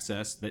have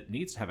access, that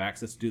needs to have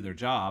access to do their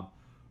job,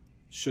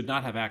 should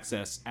not have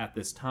access at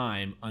this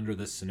time under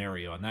this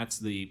scenario. And that's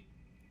the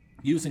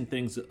using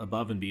things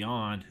above and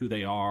beyond who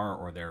they are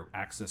or their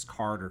access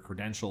card or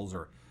credentials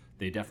or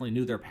they definitely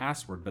knew their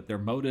password, but their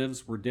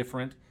motives were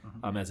different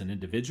as an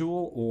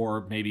individual,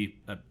 or maybe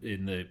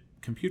in the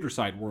computer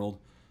side world,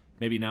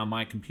 maybe now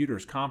my computer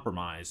is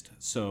compromised.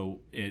 So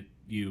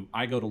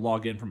I go to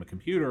log in from a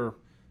computer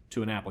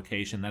to an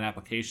application. That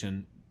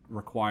application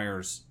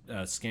requires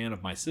a scan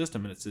of my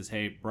system, and it says,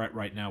 hey, Brett,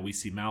 right now we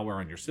see malware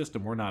on your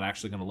system. We're not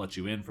actually going to let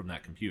you in from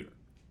that computer.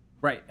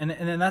 Right, and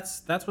then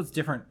that's what's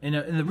different. In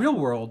the real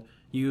world,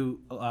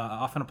 you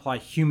often apply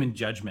human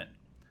judgment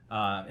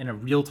in a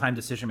real-time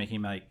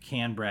decision-making, like,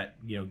 can Brett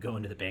go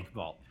into the bank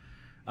vault?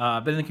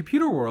 But in the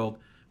computer world,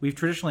 we've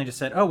traditionally just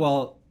said, oh,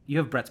 well, you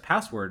have Brett's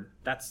password.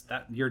 That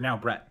you're now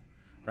Brett,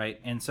 right?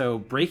 And so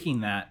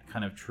breaking that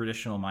kind of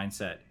traditional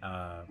mindset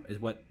is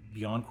what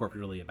BeyondCorp is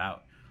really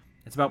about.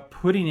 It's about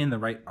putting in the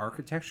right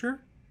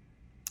architecture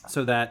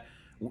so that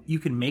you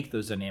can make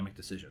those dynamic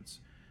decisions.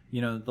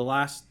 The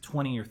last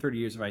 20 or 30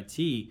 years of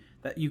IT,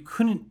 that you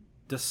couldn't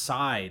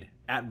decide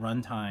at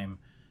runtime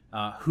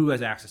who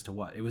has access to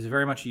what. It was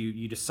very much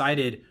you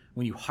decided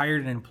when you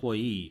hired an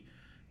employee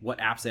what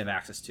apps they have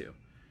access to,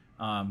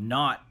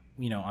 not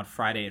on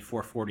Friday at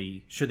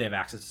 4:40 should they have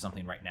access to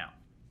something right now.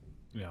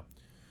 Yeah.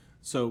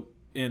 So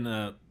in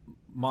a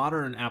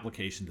modern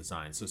application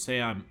design, so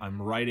say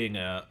I'm writing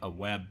a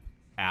web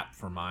app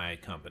for my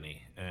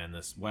company, and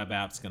this web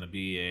app's going to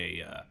be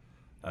a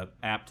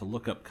app to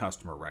look up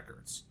customer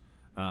records.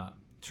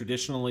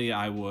 Traditionally,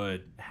 I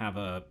would have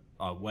a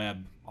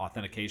web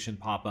authentication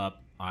pop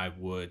up. I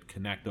would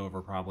connect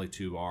over probably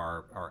to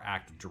our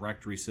Active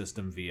Directory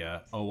system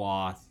via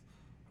OAuth,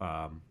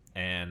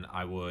 and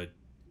I would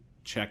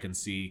check and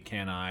see,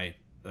 can I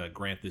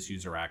grant this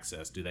user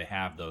access? Do they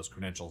have those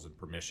credentials and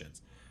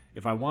permissions?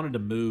 If I wanted to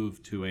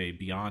move to a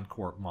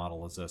BeyondCorp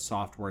model as a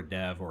software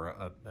dev or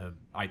a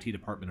IT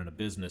department in a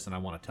business, and I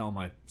want to tell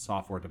my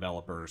software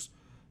developers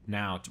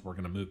now we're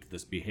going to move to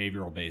this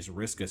behavioral-based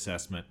risk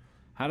assessment,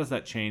 how does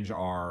that change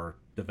our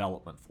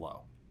development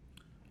flow?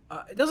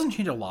 It doesn't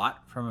change a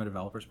lot from a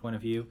developer's point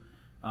of view.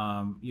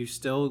 You're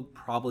still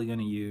probably going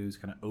to use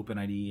kind of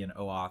OpenID and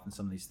OAuth and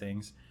some of these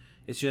things.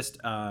 It's just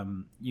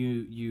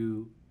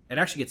it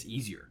actually gets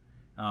easier.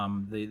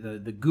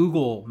 The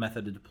Google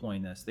method of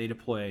deploying this, they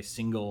deploy a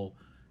single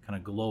kind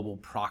of global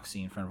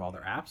proxy in front of all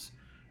their apps.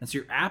 And so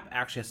your app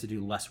actually has to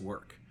do less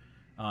work.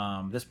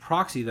 This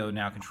proxy, though,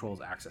 now controls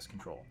access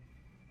control.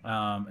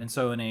 And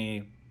so in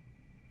a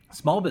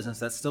small business,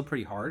 that's still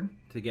pretty hard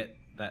to get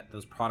that.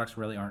 Those products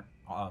really aren't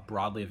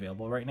broadly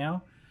available right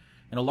now.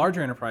 In a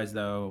larger enterprise,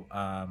 though,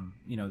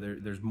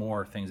 there's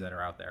more things that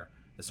are out there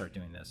that start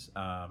doing this.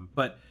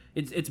 But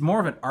it's more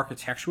of an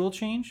architectural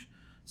change,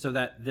 so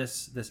that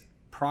this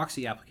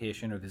proxy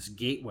application, or this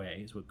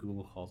gateway is what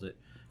Google calls it,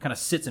 kind of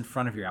sits in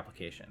front of your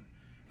application,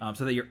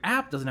 so that your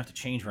app doesn't have to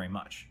change very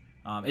much.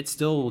 It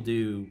still will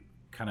do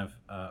kind of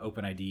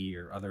OpenID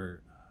or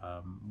other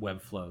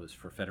web flows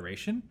for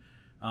federation,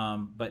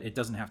 but it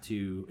doesn't have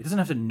to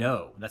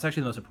know. That's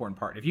actually the most important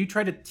part. If you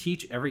try to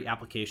teach every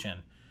application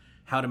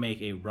how to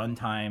make a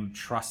runtime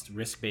trust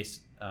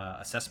risk-based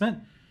assessment,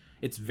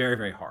 it's very,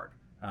 very hard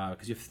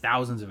because you have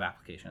thousands of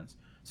applications.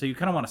 So you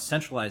kind of want to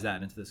centralize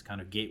that into this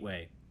kind of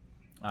gateway.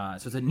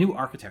 So it's a new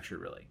architecture,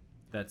 really,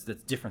 that's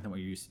different than what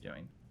you're used to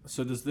doing.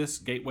 So does this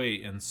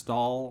gateway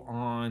install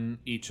on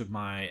each of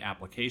my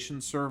application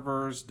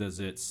servers? Does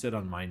it sit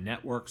on my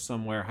network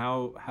somewhere?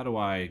 How do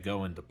I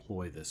go and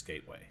deploy this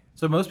gateway?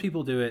 So most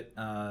people do it.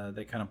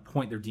 They kind of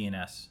point their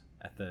DNS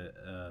at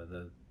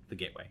the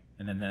gateway,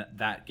 and then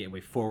that gateway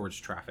forwards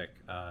traffic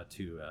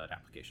to an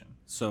application.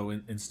 So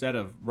instead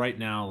of right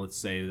now, let's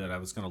say that I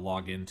was going to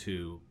log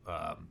into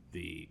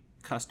the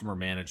customer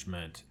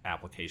management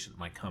application at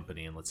my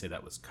company, and let's say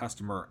that was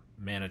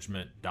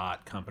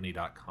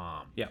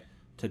customermanagement.company.com. Yeah.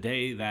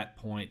 Today, that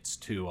points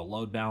to a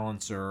load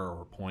balancer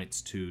or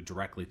points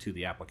directly to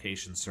the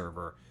application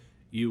server.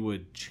 You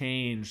would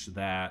change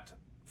that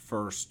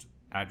first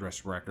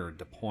address record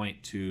to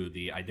point to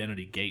the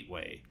identity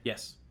gateway.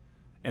 Yes.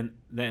 And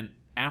then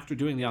after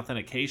doing the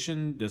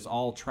authentication, does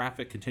all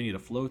traffic continue to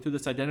flow through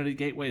this identity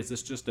gateway? Is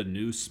this just a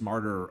new,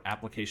 smarter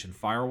application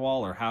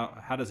firewall, or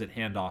how does it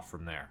hand off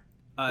from there?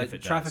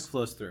 Traffic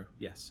flows through,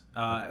 yes.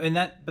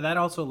 But that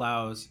also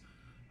allows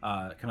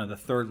kind of the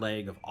third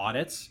leg of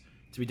audits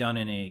to be done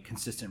in a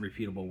consistent,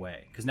 repeatable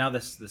way. Because now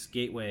this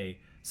gateway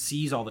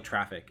sees all the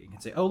traffic and can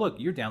say, oh, look,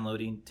 you're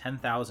downloading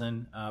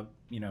 10,000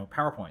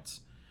 PowerPoints.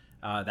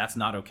 That's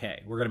not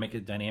okay. We're going to make a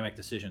dynamic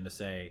decision to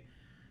say,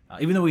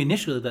 even though we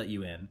initially let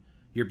you in,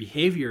 your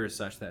behavior is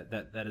such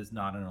that is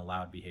not an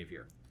allowed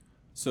behavior.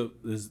 So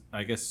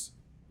I guess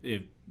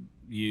if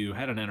you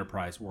had an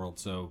enterprise world,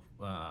 so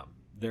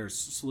there's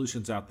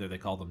solutions out there, they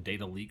call them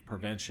data leak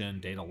prevention,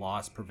 data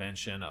loss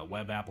prevention, a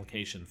web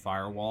application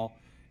firewall.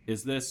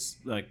 Is this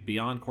like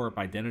BeyondCorp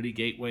Identity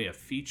Gateway a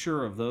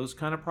feature of those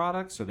kind of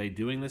products? Are they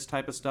doing this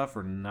type of stuff,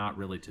 or not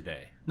really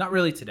today? Not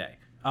really today.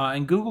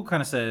 And Google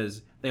kind of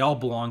says they all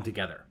belong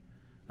together.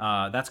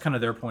 That's kind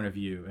of their point of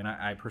view, and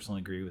I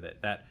personally agree with it,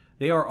 that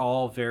they are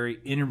all very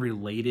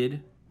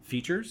interrelated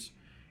features,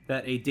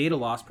 that a data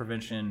loss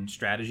prevention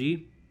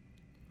strategy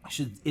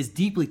is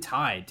deeply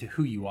tied to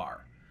who you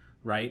are,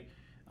 right?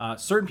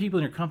 Certain people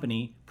in your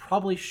company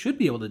probably should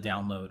be able to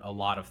download a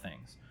lot of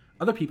things.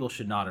 Other people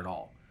should not at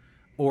all.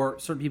 Or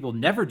certain people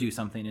never do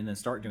something and then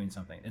start doing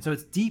something. And so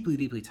it's deeply,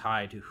 deeply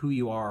tied to who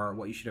you are,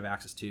 what you should have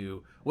access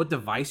to, what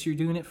device you're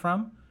doing it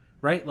from,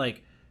 right?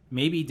 Like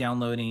maybe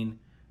downloading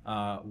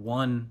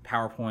one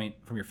PowerPoint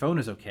from your phone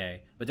is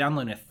okay, but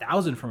downloading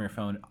 1,000 from your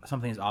phone,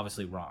 something is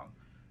obviously wrong,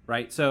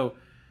 right? So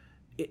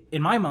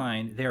in my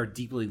mind, they are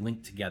deeply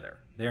linked together.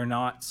 They are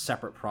not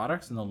separate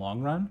products in the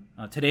long run.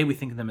 Today, we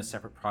think of them as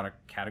separate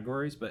product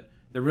categories, but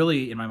they're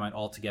really, in my mind,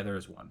 all together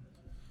as one.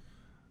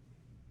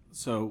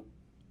 So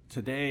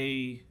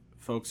today,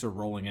 folks are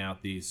rolling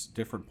out these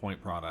different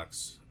point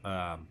products,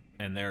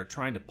 and they're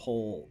trying to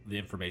pull the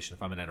information.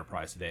 If I'm an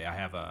enterprise today, I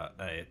have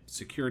a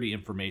security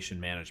information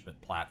management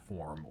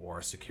platform or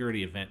a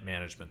security event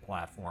management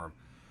platform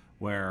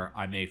where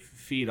I may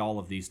feed all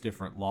of these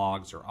different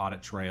logs or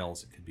audit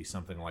trails. It could be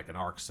something like an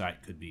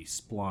ArcSight, could be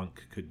Splunk,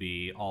 could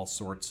be all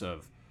sorts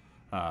of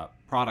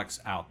products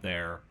out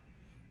there.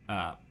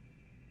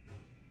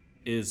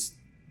 Is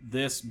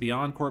this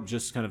BeyondCorp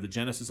just kind of the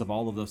genesis of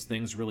all of those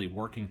things really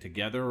working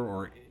together,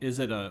 or is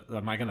it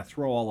am I going to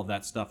throw all of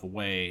that stuff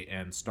away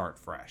and start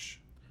fresh?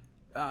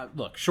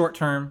 Look, short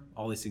term,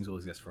 all these things will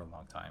exist for a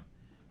long time.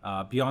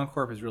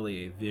 BeyondCorp is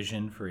really a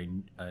vision for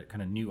a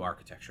kind of new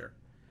architecture,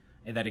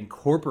 and that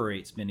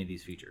incorporates many of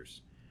these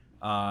features.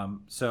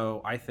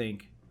 So I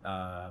think,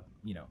 for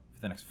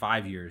the next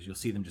 5 years, you'll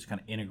see them just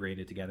kind of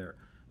integrated together.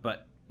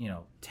 But,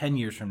 10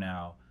 years from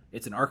now,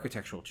 it's an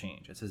architectural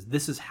change. It says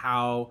this is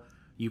how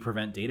you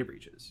prevent data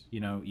breaches.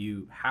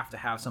 You have to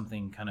have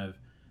something kind of,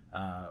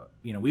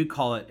 we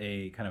call it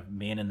a kind of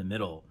man in the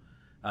middle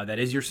that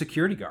is your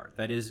security guard,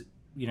 that is,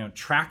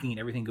 tracking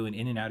everything going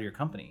in and out of your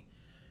company.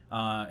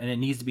 And it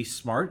needs to be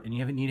smart, and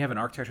you need to have an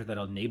architecture that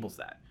enables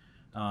that.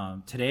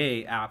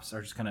 Today, apps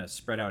are just kind of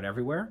spread out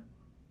everywhere,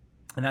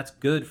 and that's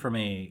good from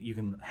you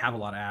can have a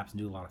lot of apps and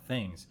do a lot of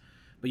things,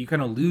 but you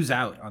kind of lose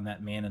out on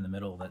that man in the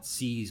middle that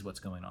sees what's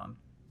going on.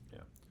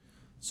 Yeah.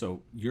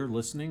 So you're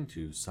listening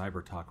to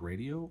Cyber Talk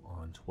Radio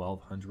on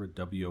 1200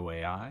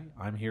 WOAI.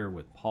 I'm here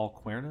with Paul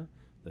Querna,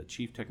 the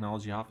Chief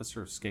Technology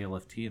Officer of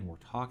ScaleFT, and we're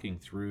talking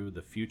through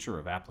the future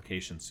of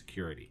application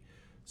security.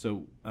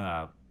 So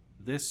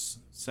this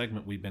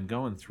segment we've been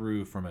going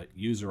through from a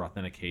user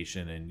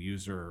authentication and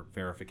user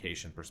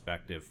verification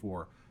perspective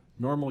for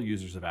normal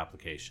users of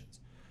applications.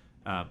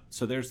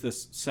 So there's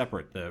this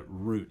separate, the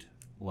root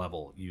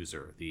level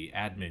user, the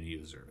admin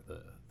user,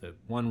 the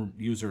one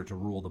user to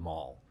rule them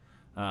all.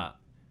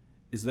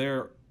 Is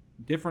there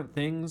different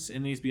things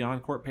in these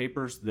BeyondCorp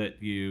papers that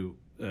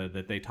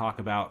that they talk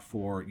about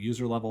for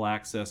user level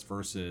access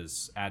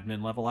versus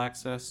admin level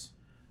access?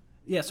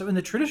 Yeah, so in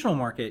the traditional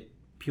market,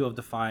 people have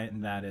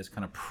defined that as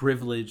kind of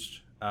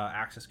privileged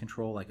access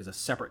control, like as a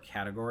separate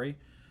category.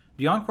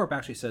 BeyondCorp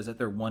actually says that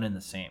they're one and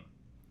the same.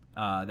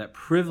 That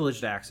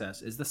privileged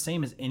access is the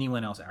same as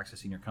anyone else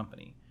accessing your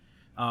company,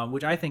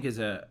 which I think is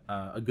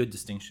a good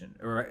distinction.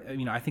 Or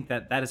I think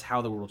that is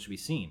how the world should be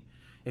seen.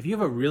 If you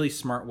have a really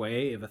smart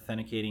way of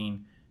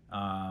authenticating,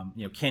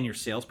 can your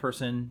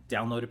salesperson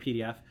download a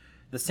PDF?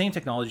 The same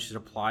technology should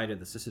apply to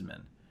the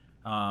sysadmin.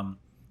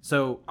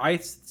 So I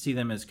see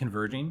them as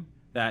converging.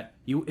 That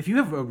if you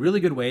have a really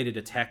good way to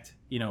detect,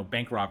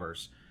 bank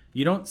robbers,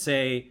 you don't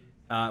say,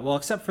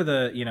 except for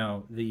the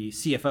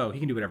CFO, he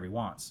can do whatever he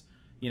wants.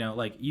 You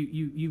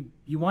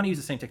want to use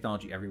the same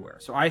technology everywhere.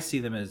 So I see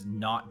them as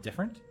not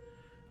different,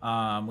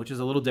 which is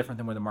a little different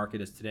than where the market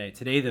is today.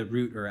 Today, the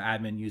root or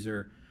admin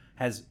user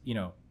has,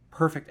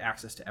 perfect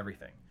access to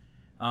everything.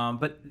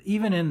 But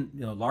even in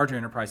larger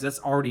enterprises, that's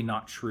already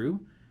not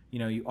true.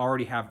 You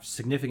already have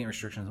significant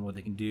restrictions on what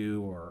they can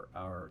do,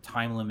 or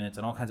time limits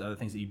and all kinds of other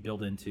things that you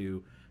build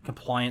into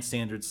compliance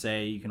standards.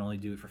 Say you can only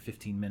do it for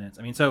 15 minutes.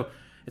 So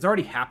it's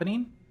already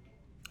happening.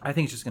 I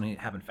think it's just going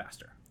to happen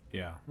faster.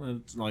 Yeah,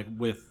 it's like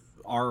with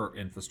our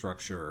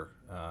infrastructure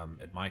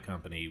at my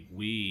company,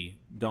 we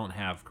don't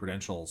have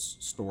credentials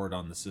stored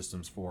on the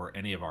systems for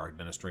any of our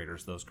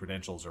administrators. Those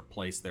credentials are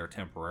placed there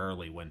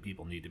temporarily when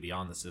people need to be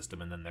on the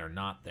system, and then they're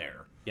not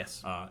there.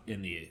 Yes.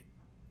 In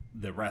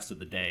the rest of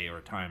the day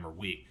or time or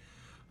week.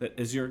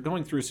 As you're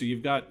going through, so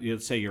you've got,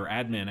 say your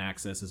admin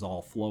access is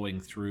all flowing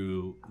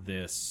through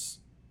this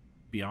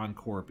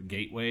BeyondCorp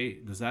gateway.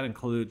 Does that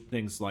include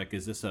things like,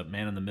 is this a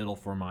man in the middle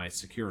for my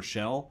secure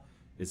shell?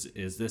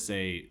 Is this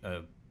a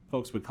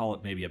folks would call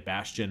it maybe a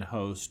bastion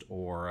host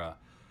or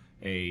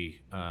a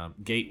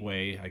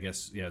gateway, I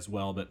guess, as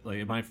well. But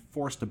am I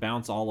forced to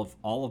bounce all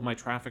of my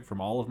traffic from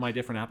all of my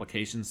different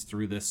applications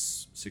through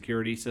this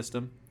security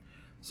system?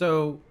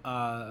 So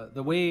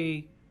the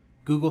way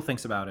Google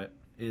thinks about it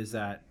is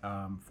that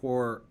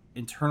for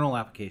internal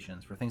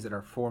applications, for things that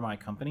are for my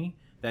company,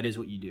 that is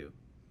what you do.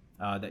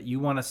 That you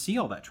want to see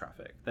all that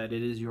traffic, that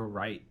it is your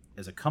right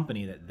as a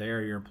company that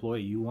they're your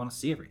employee, you want to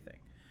see everything.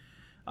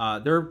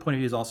 Their point of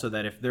view is also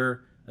that if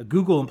a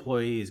Google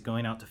employee is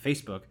going out to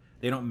Facebook,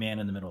 they don't man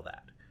in the middle of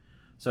that.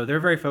 So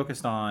they're very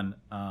focused on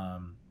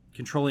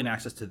controlling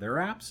access to their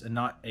apps and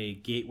not a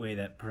gateway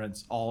that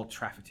prevents all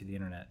traffic to the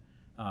internet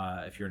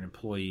if you're an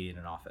employee in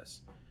an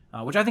office.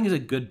 which I think is a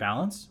good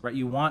balance, right?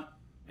 You want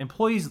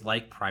employees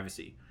like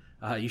privacy.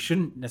 You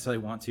shouldn't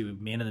necessarily want to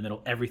man in the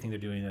middle everything they're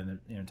doing in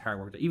the entire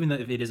workday, even though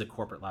if it is a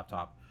corporate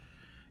laptop.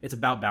 It's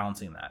about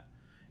balancing that.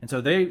 And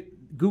so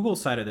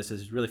Google's side of this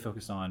is really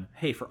focused on,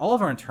 hey, for all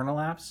of our internal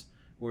apps,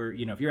 where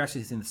if you're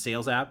actually using the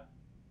sales app,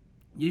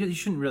 you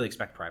shouldn't really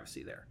expect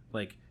privacy there.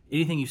 Like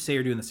anything you say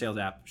or do in the sales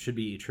app should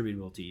be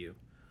attributable to you,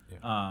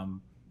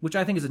 which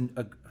I think is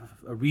a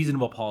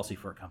reasonable policy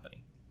for a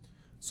company.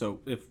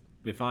 So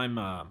if I'm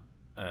a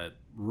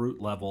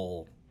root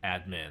level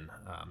admin,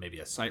 maybe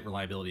a site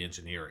reliability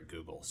engineer at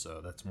Google,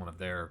 so that's one of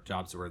their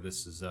jobs, where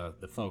this is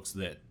the folks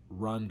that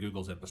run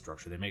Google's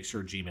infrastructure. They make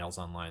sure Gmail's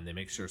online. They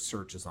make sure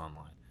search is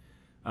online.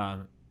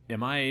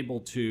 Am I able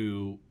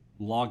to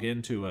log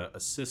into a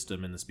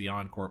system in this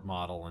BeyondCorp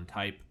model and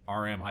type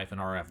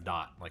rm-rf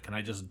dot? Like, can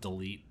I just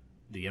delete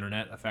the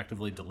internet,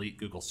 effectively delete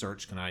Google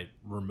search? Can I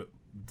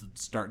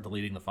start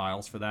deleting the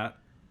files for that?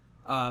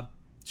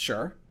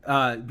 Sure.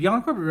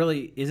 BeyondCorp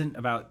really isn't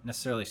about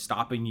necessarily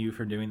stopping you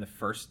from doing the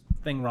first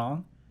thing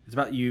wrong. It's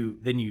about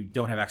then you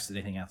don't have access to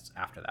anything else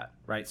after that,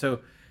 right? So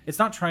it's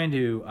not trying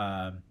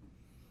to,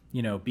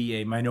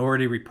 be a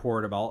minority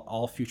report about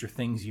all future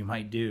things you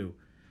might do.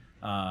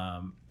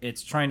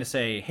 It's trying to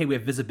say, hey, we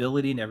have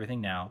visibility into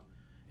everything now,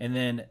 and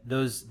then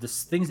the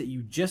things that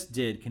you just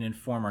did can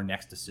inform our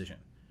next decision.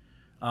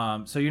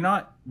 So you're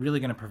not really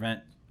going to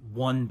prevent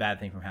one bad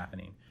thing from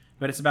happening,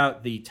 but it's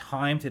about the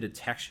time to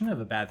detection of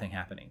a bad thing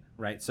happening,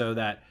 right? So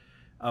that,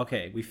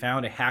 okay, we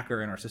found a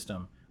hacker in our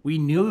system. We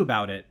knew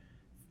about it,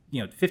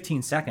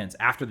 15 seconds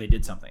after they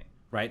did something,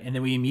 right? And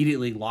then we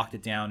immediately locked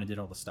it down and did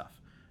all the stuff.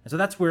 And so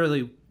that's where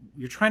really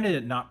you're trying to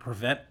not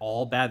prevent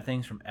all bad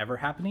things from ever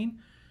happening.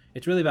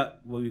 It's really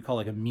about what we call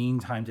like a mean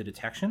time to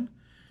detection.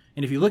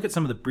 And if you look at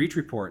some of the breach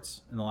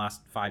reports in the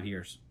last 5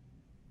 years,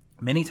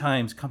 many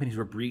times companies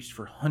were breached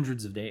for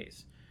hundreds of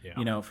days.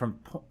 Yeah. From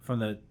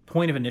the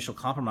point of initial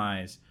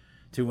compromise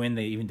to when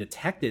they even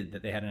detected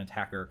that they had an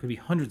attacker, it could be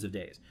hundreds of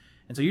days.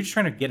 And so you're just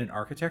trying to get an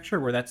architecture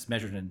where that's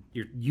measured in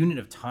your unit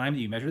of time that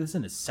you measure this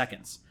in is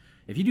seconds.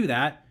 If you do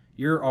that,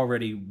 you're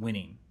already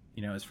winning,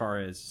 as far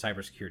as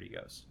cybersecurity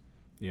goes.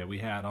 Yeah, we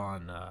had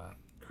on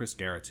Chris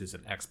Garrett, who's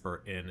an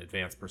expert in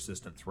advanced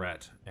persistent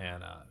threat,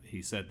 and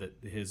he said that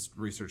his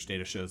research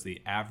data shows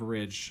the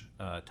average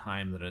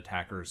time that an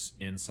attacker's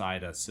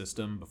inside a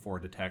system before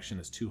detection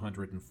is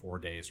 204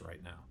 days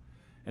right now.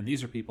 And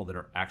these are people that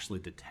are actually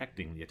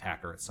detecting the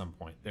attacker at some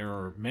point. There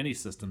are many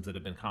systems that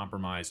have been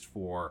compromised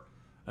for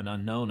an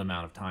unknown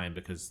amount of time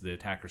because the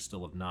attackers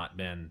still have not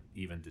been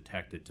even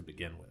detected to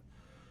begin with.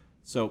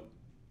 So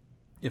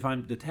if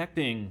I'm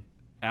detecting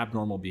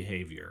abnormal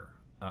behavior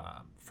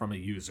from a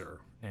user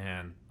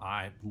and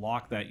I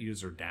lock that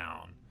user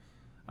down,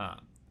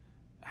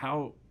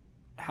 how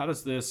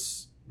does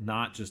this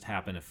not just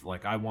happen if,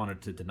 like, I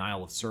wanted to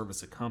denial of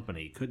service a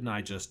company? Couldn't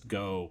I just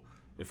go,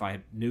 if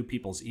I knew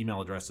people's email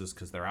addresses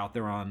because they're out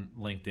there on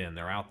LinkedIn,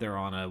 they're out there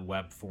on a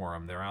web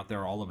forum, they're out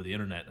there all over the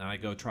internet, and I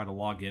go try to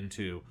log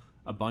into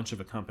a bunch of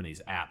a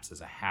company's apps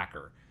as a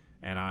hacker,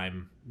 and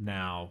I'm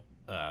now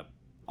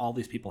all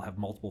these people have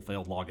multiple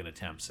failed login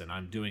attempts, and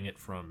I'm doing it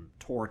from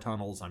Tor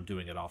tunnels, I'm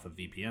doing it off of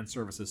VPN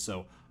services,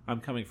 so I'm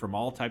coming from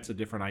all types of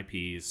different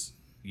IPs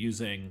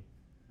using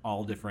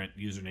all different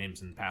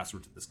usernames and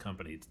passwords at this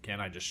company. Can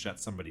I just shut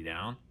somebody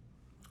down?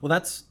 Well,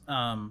 that's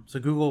so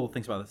Google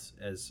thinks about this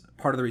as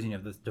part of the reason you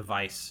have this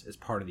device as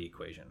part of the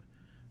equation,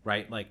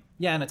 right? Like,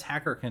 yeah, an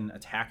attacker can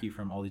attack you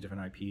from all these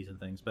different IPs and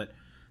things, but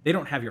they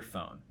don't have your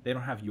phone. They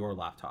don't have your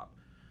laptop.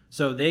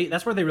 So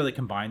that's where they really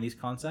combine these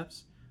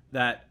concepts,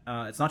 that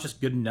it's not just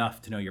good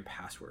enough to know your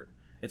password.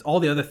 It's all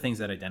the other things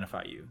that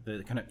identify you,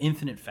 the kind of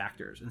infinite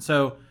factors. And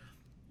so,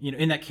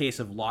 in that case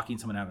of locking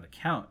someone out of an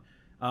account,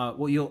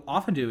 what you'll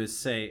often do is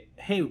say,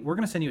 hey, we're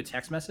going to send you a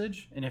text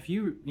message, and if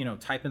you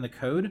type in the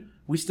code,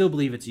 we still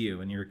believe it's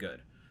you and you're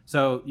good.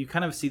 So you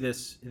kind of see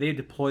this, they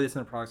deploy this in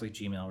their products like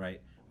Gmail,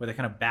 right, where they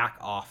kind of back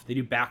off. They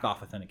do back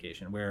off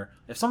authentication, where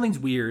if something's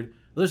weird,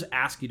 they'll just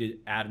ask you to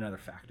add another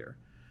factor.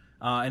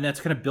 And that's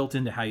kind of built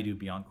into how you do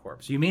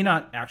BeyondCorp. So you may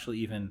not actually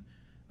even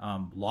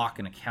lock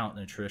an account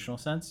in a traditional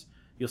sense.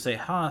 You'll say,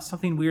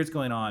 something weird's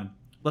going on.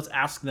 Let's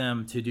ask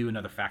them to do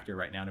another factor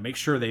right now to make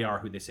sure they are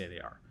who they say they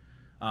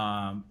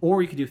are.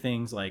 Or you could do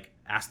things like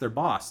ask their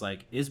boss,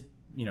 like,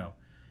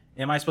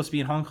 am I supposed to be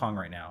in Hong Kong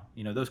right now?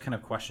 Those kind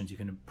of questions you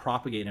can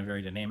propagate in a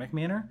very dynamic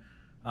manner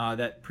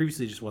that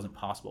previously just wasn't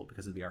possible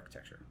because of the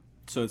architecture.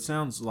 So it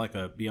sounds like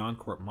a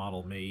BeyondCorp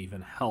model may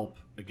even help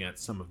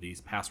against some of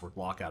these password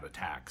lockout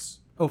attacks.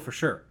 Oh, for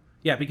sure.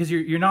 Yeah, because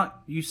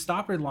you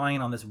stop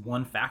relying on this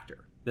one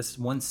factor, this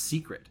one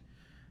secret.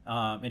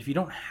 And if you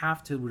don't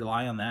have to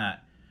rely on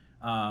that,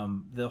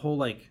 the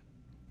whole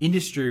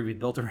industry we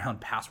built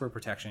around password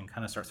protection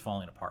kind of starts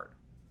falling apart.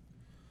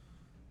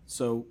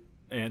 So,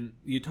 and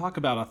you talk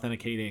about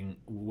authenticating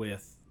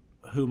with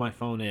who my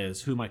phone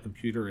is, who my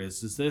computer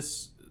is. Does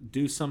this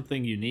do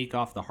something unique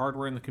off the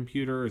hardware in the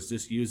computer? Is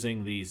this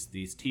using these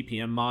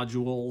TPM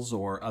modules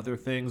or other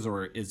things,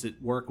 or is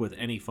it work with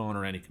any phone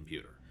or any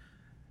computer?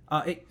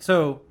 It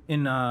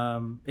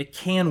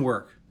can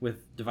work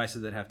with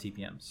devices that have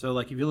TPMs. So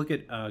like if you look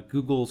at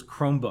Google's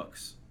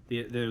Chromebooks,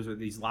 there's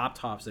these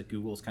laptops that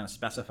Google's kind of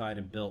specified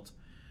and built,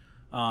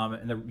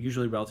 and they're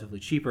usually relatively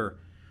cheaper.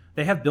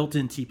 They have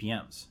built-in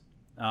TPMs,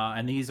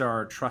 and these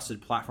are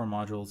trusted platform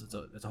modules.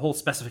 It's a whole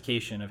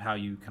specification of how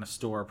you kind of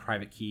store a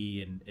private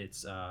key, and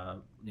it's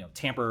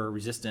tamper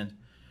resistant,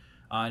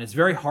 and it's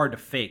very hard to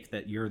fake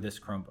that you're this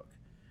Chromebook.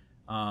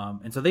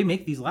 And so they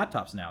make these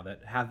laptops now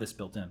that have this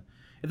built in.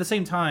 At the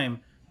same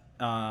time,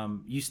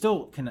 you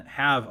still can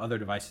have other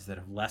devices that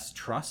have less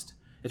trust.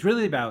 It's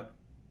really about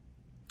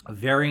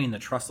varying the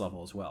trust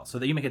level as well, so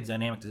that you make a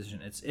dynamic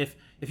decision. It's if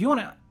you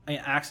want to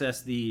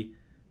access the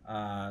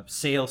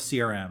sales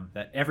CRM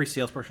that every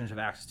salesperson should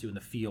have access to in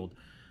the field,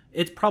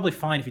 it's probably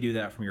fine if you do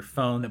that from your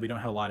phone that we don't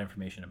have a lot of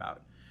information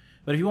about.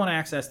 But if you want to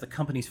access the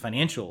company's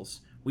financials,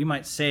 we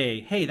might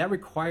say, hey, that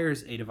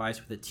requires a device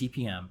with a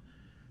TPM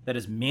that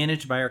is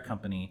managed by our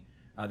company,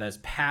 that is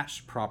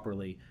patched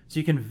properly,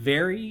 so you can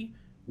vary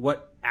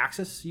what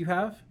access you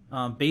have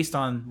based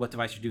on what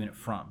device you're doing it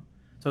from.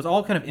 So it's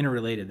all kind of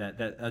interrelated,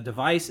 that a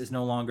device is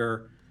no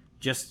longer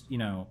just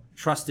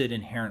trusted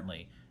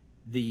inherently.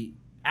 The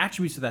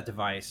attributes of that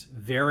device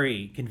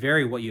can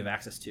vary what you have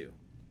access to.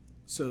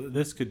 So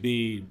this could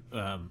be,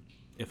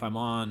 if I'm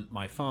on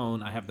my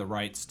phone, I have the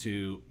rights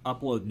to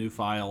upload new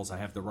files. I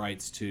have the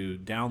rights to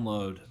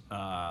download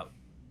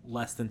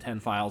less than 10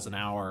 files an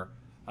hour,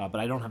 but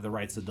I don't have the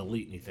rights to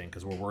delete anything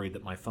because we're worried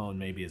that my phone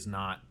maybe is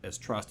not as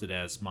trusted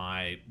as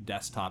my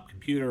desktop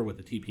computer with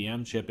the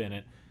TPM chip in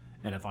it.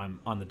 And if I'm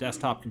on the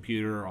desktop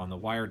computer, on the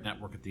wired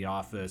network at the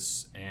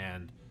office,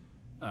 and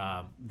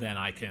then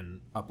I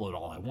can upload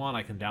all I want,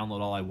 I can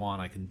download all I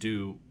want, I can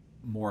do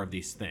more of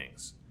these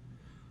things.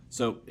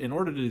 So in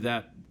order to do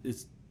that,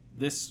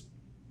 this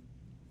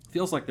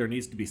feels like there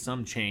needs to be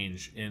some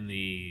change in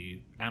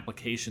the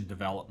application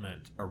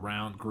development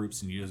around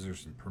groups and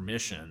users and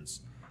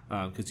permissions,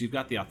 because you've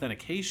got the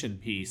authentication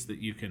piece that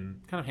you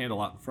can kind of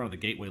handle out in front of the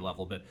gateway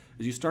level. But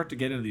as you start to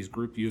get into these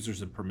group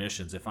users and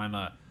permissions, if I'm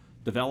a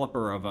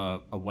developer of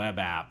a web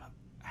app,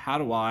 how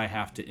do I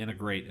have to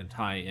integrate and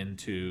tie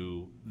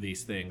into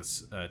these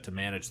things to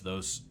manage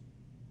those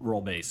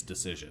role-based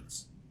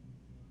decisions?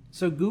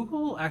 So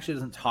Google actually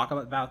doesn't talk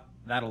about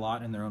that a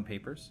lot in their own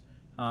papers.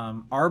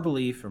 Our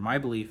belief, or my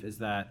belief, is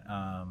that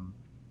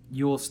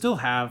you will still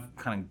have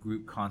kind of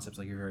group concepts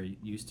like you're very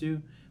used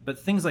to, but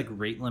things like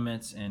rate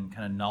limits and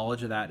kind of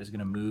knowledge of that is going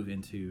to move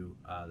into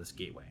this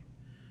gateway.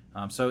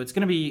 So it's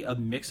going to be a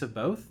mix of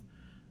both.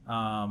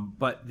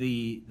 But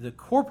the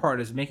core part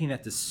is making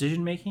that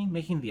decision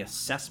making the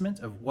assessment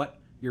of what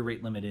your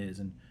rate limit is,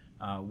 and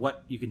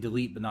what you can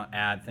delete but not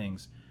add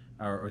things,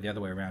 or the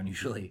other way around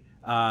usually.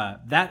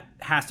 That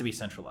has to be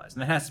centralized,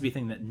 and that has to be a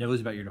thing that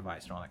knows about your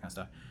device and all that kind of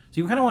stuff.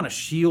 So you kind of want to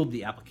shield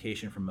the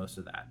application from most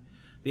of that.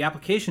 The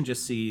application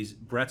just sees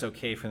Brett's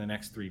okay for the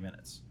next 3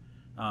 minutes.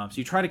 So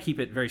you try to keep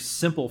it very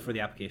simple for the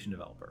application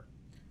developer.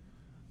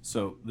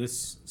 So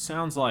this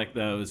sounds like,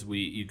 though, as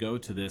you go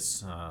to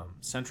this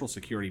central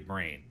security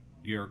brain,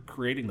 you're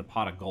creating the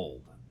pot of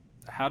gold.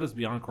 How does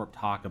BeyondCorp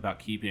talk about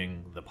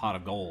keeping the pot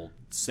of gold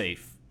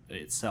safe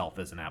itself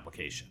as an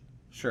application?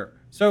 Sure.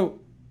 So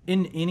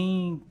in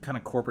any kind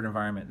of corporate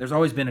environment, there's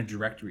always been a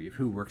directory of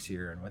who works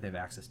here and what they have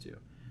access to.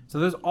 So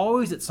there's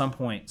always at some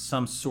point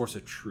some source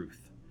of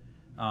truth.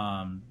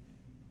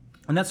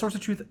 And that source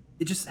of truth,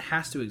 it just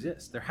has to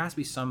exist. There has to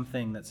be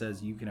something that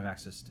says you can have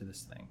access to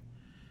this thing.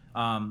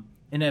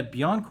 In a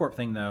BeyondCorp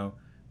thing, though,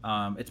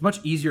 it's much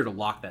easier to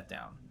lock that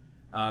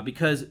down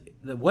because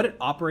what it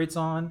operates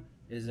on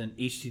is an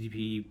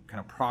HTTP kind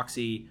of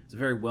proxy. It's a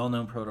very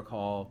well-known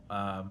protocol.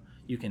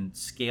 You can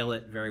scale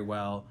it very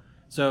well.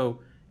 So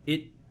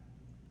it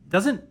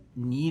doesn't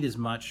need as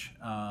much.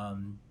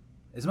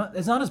 It's not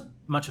as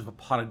much of a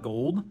pot of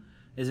gold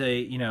as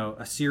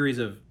a series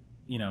of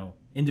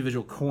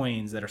individual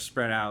coins that are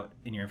spread out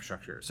in your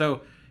infrastructure.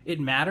 So it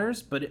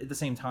matters, but at the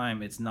same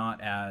time, it's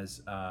not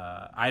as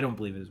I don't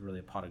believe it is really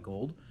a pot of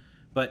gold.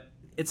 But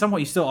at some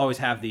point, you still always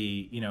have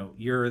the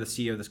you're the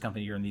CEO of this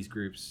company, you're in these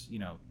groups,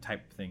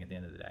 type thing at the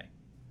end of the day.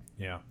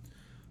 Yeah.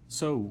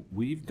 So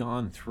we've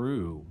gone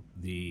through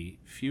the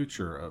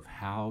future of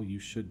how you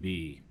should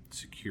be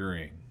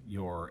securing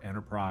your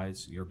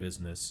enterprise, your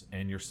business,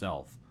 and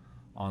yourself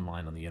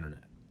online on the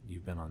internet.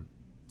 You've been on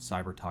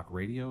Cyber Talk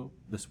Radio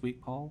this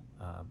week, Paul.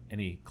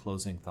 Any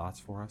closing thoughts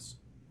for us?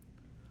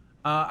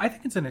 I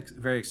think it's a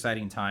very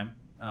exciting time.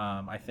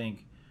 I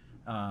think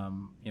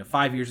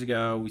 5 years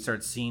ago we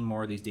started seeing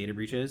more of these data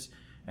breaches,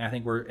 and I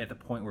think we're at the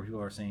point where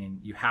people are saying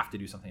you have to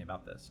do something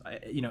about this.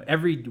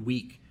 Every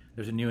week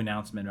there's a new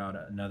announcement about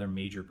another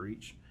major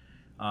breach,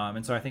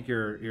 and so I think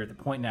you're at the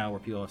point now where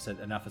people have said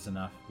enough is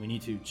enough. We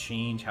need to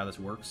change how this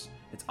works.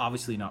 It's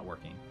obviously not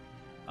working,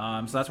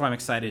 so that's why I'm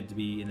excited to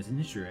be in this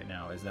industry right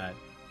now. Is that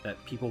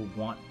people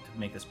want to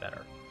make this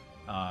better,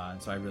 and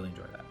so I really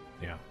enjoy that.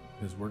 Yeah,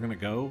 because we're gonna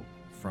go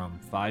from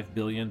 5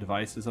 billion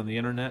devices on the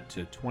internet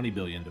to 20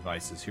 billion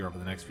devices here over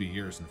the next few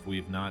years. And if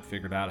we've not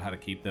figured out how to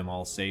keep them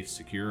all safe,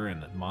 secure,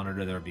 and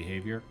monitor their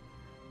behavior,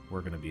 we're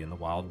going to be in the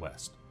Wild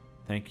West.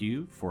 Thank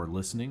you for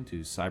listening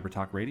to Cyber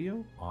Talk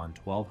Radio on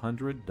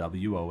 1200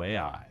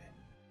 WOAI.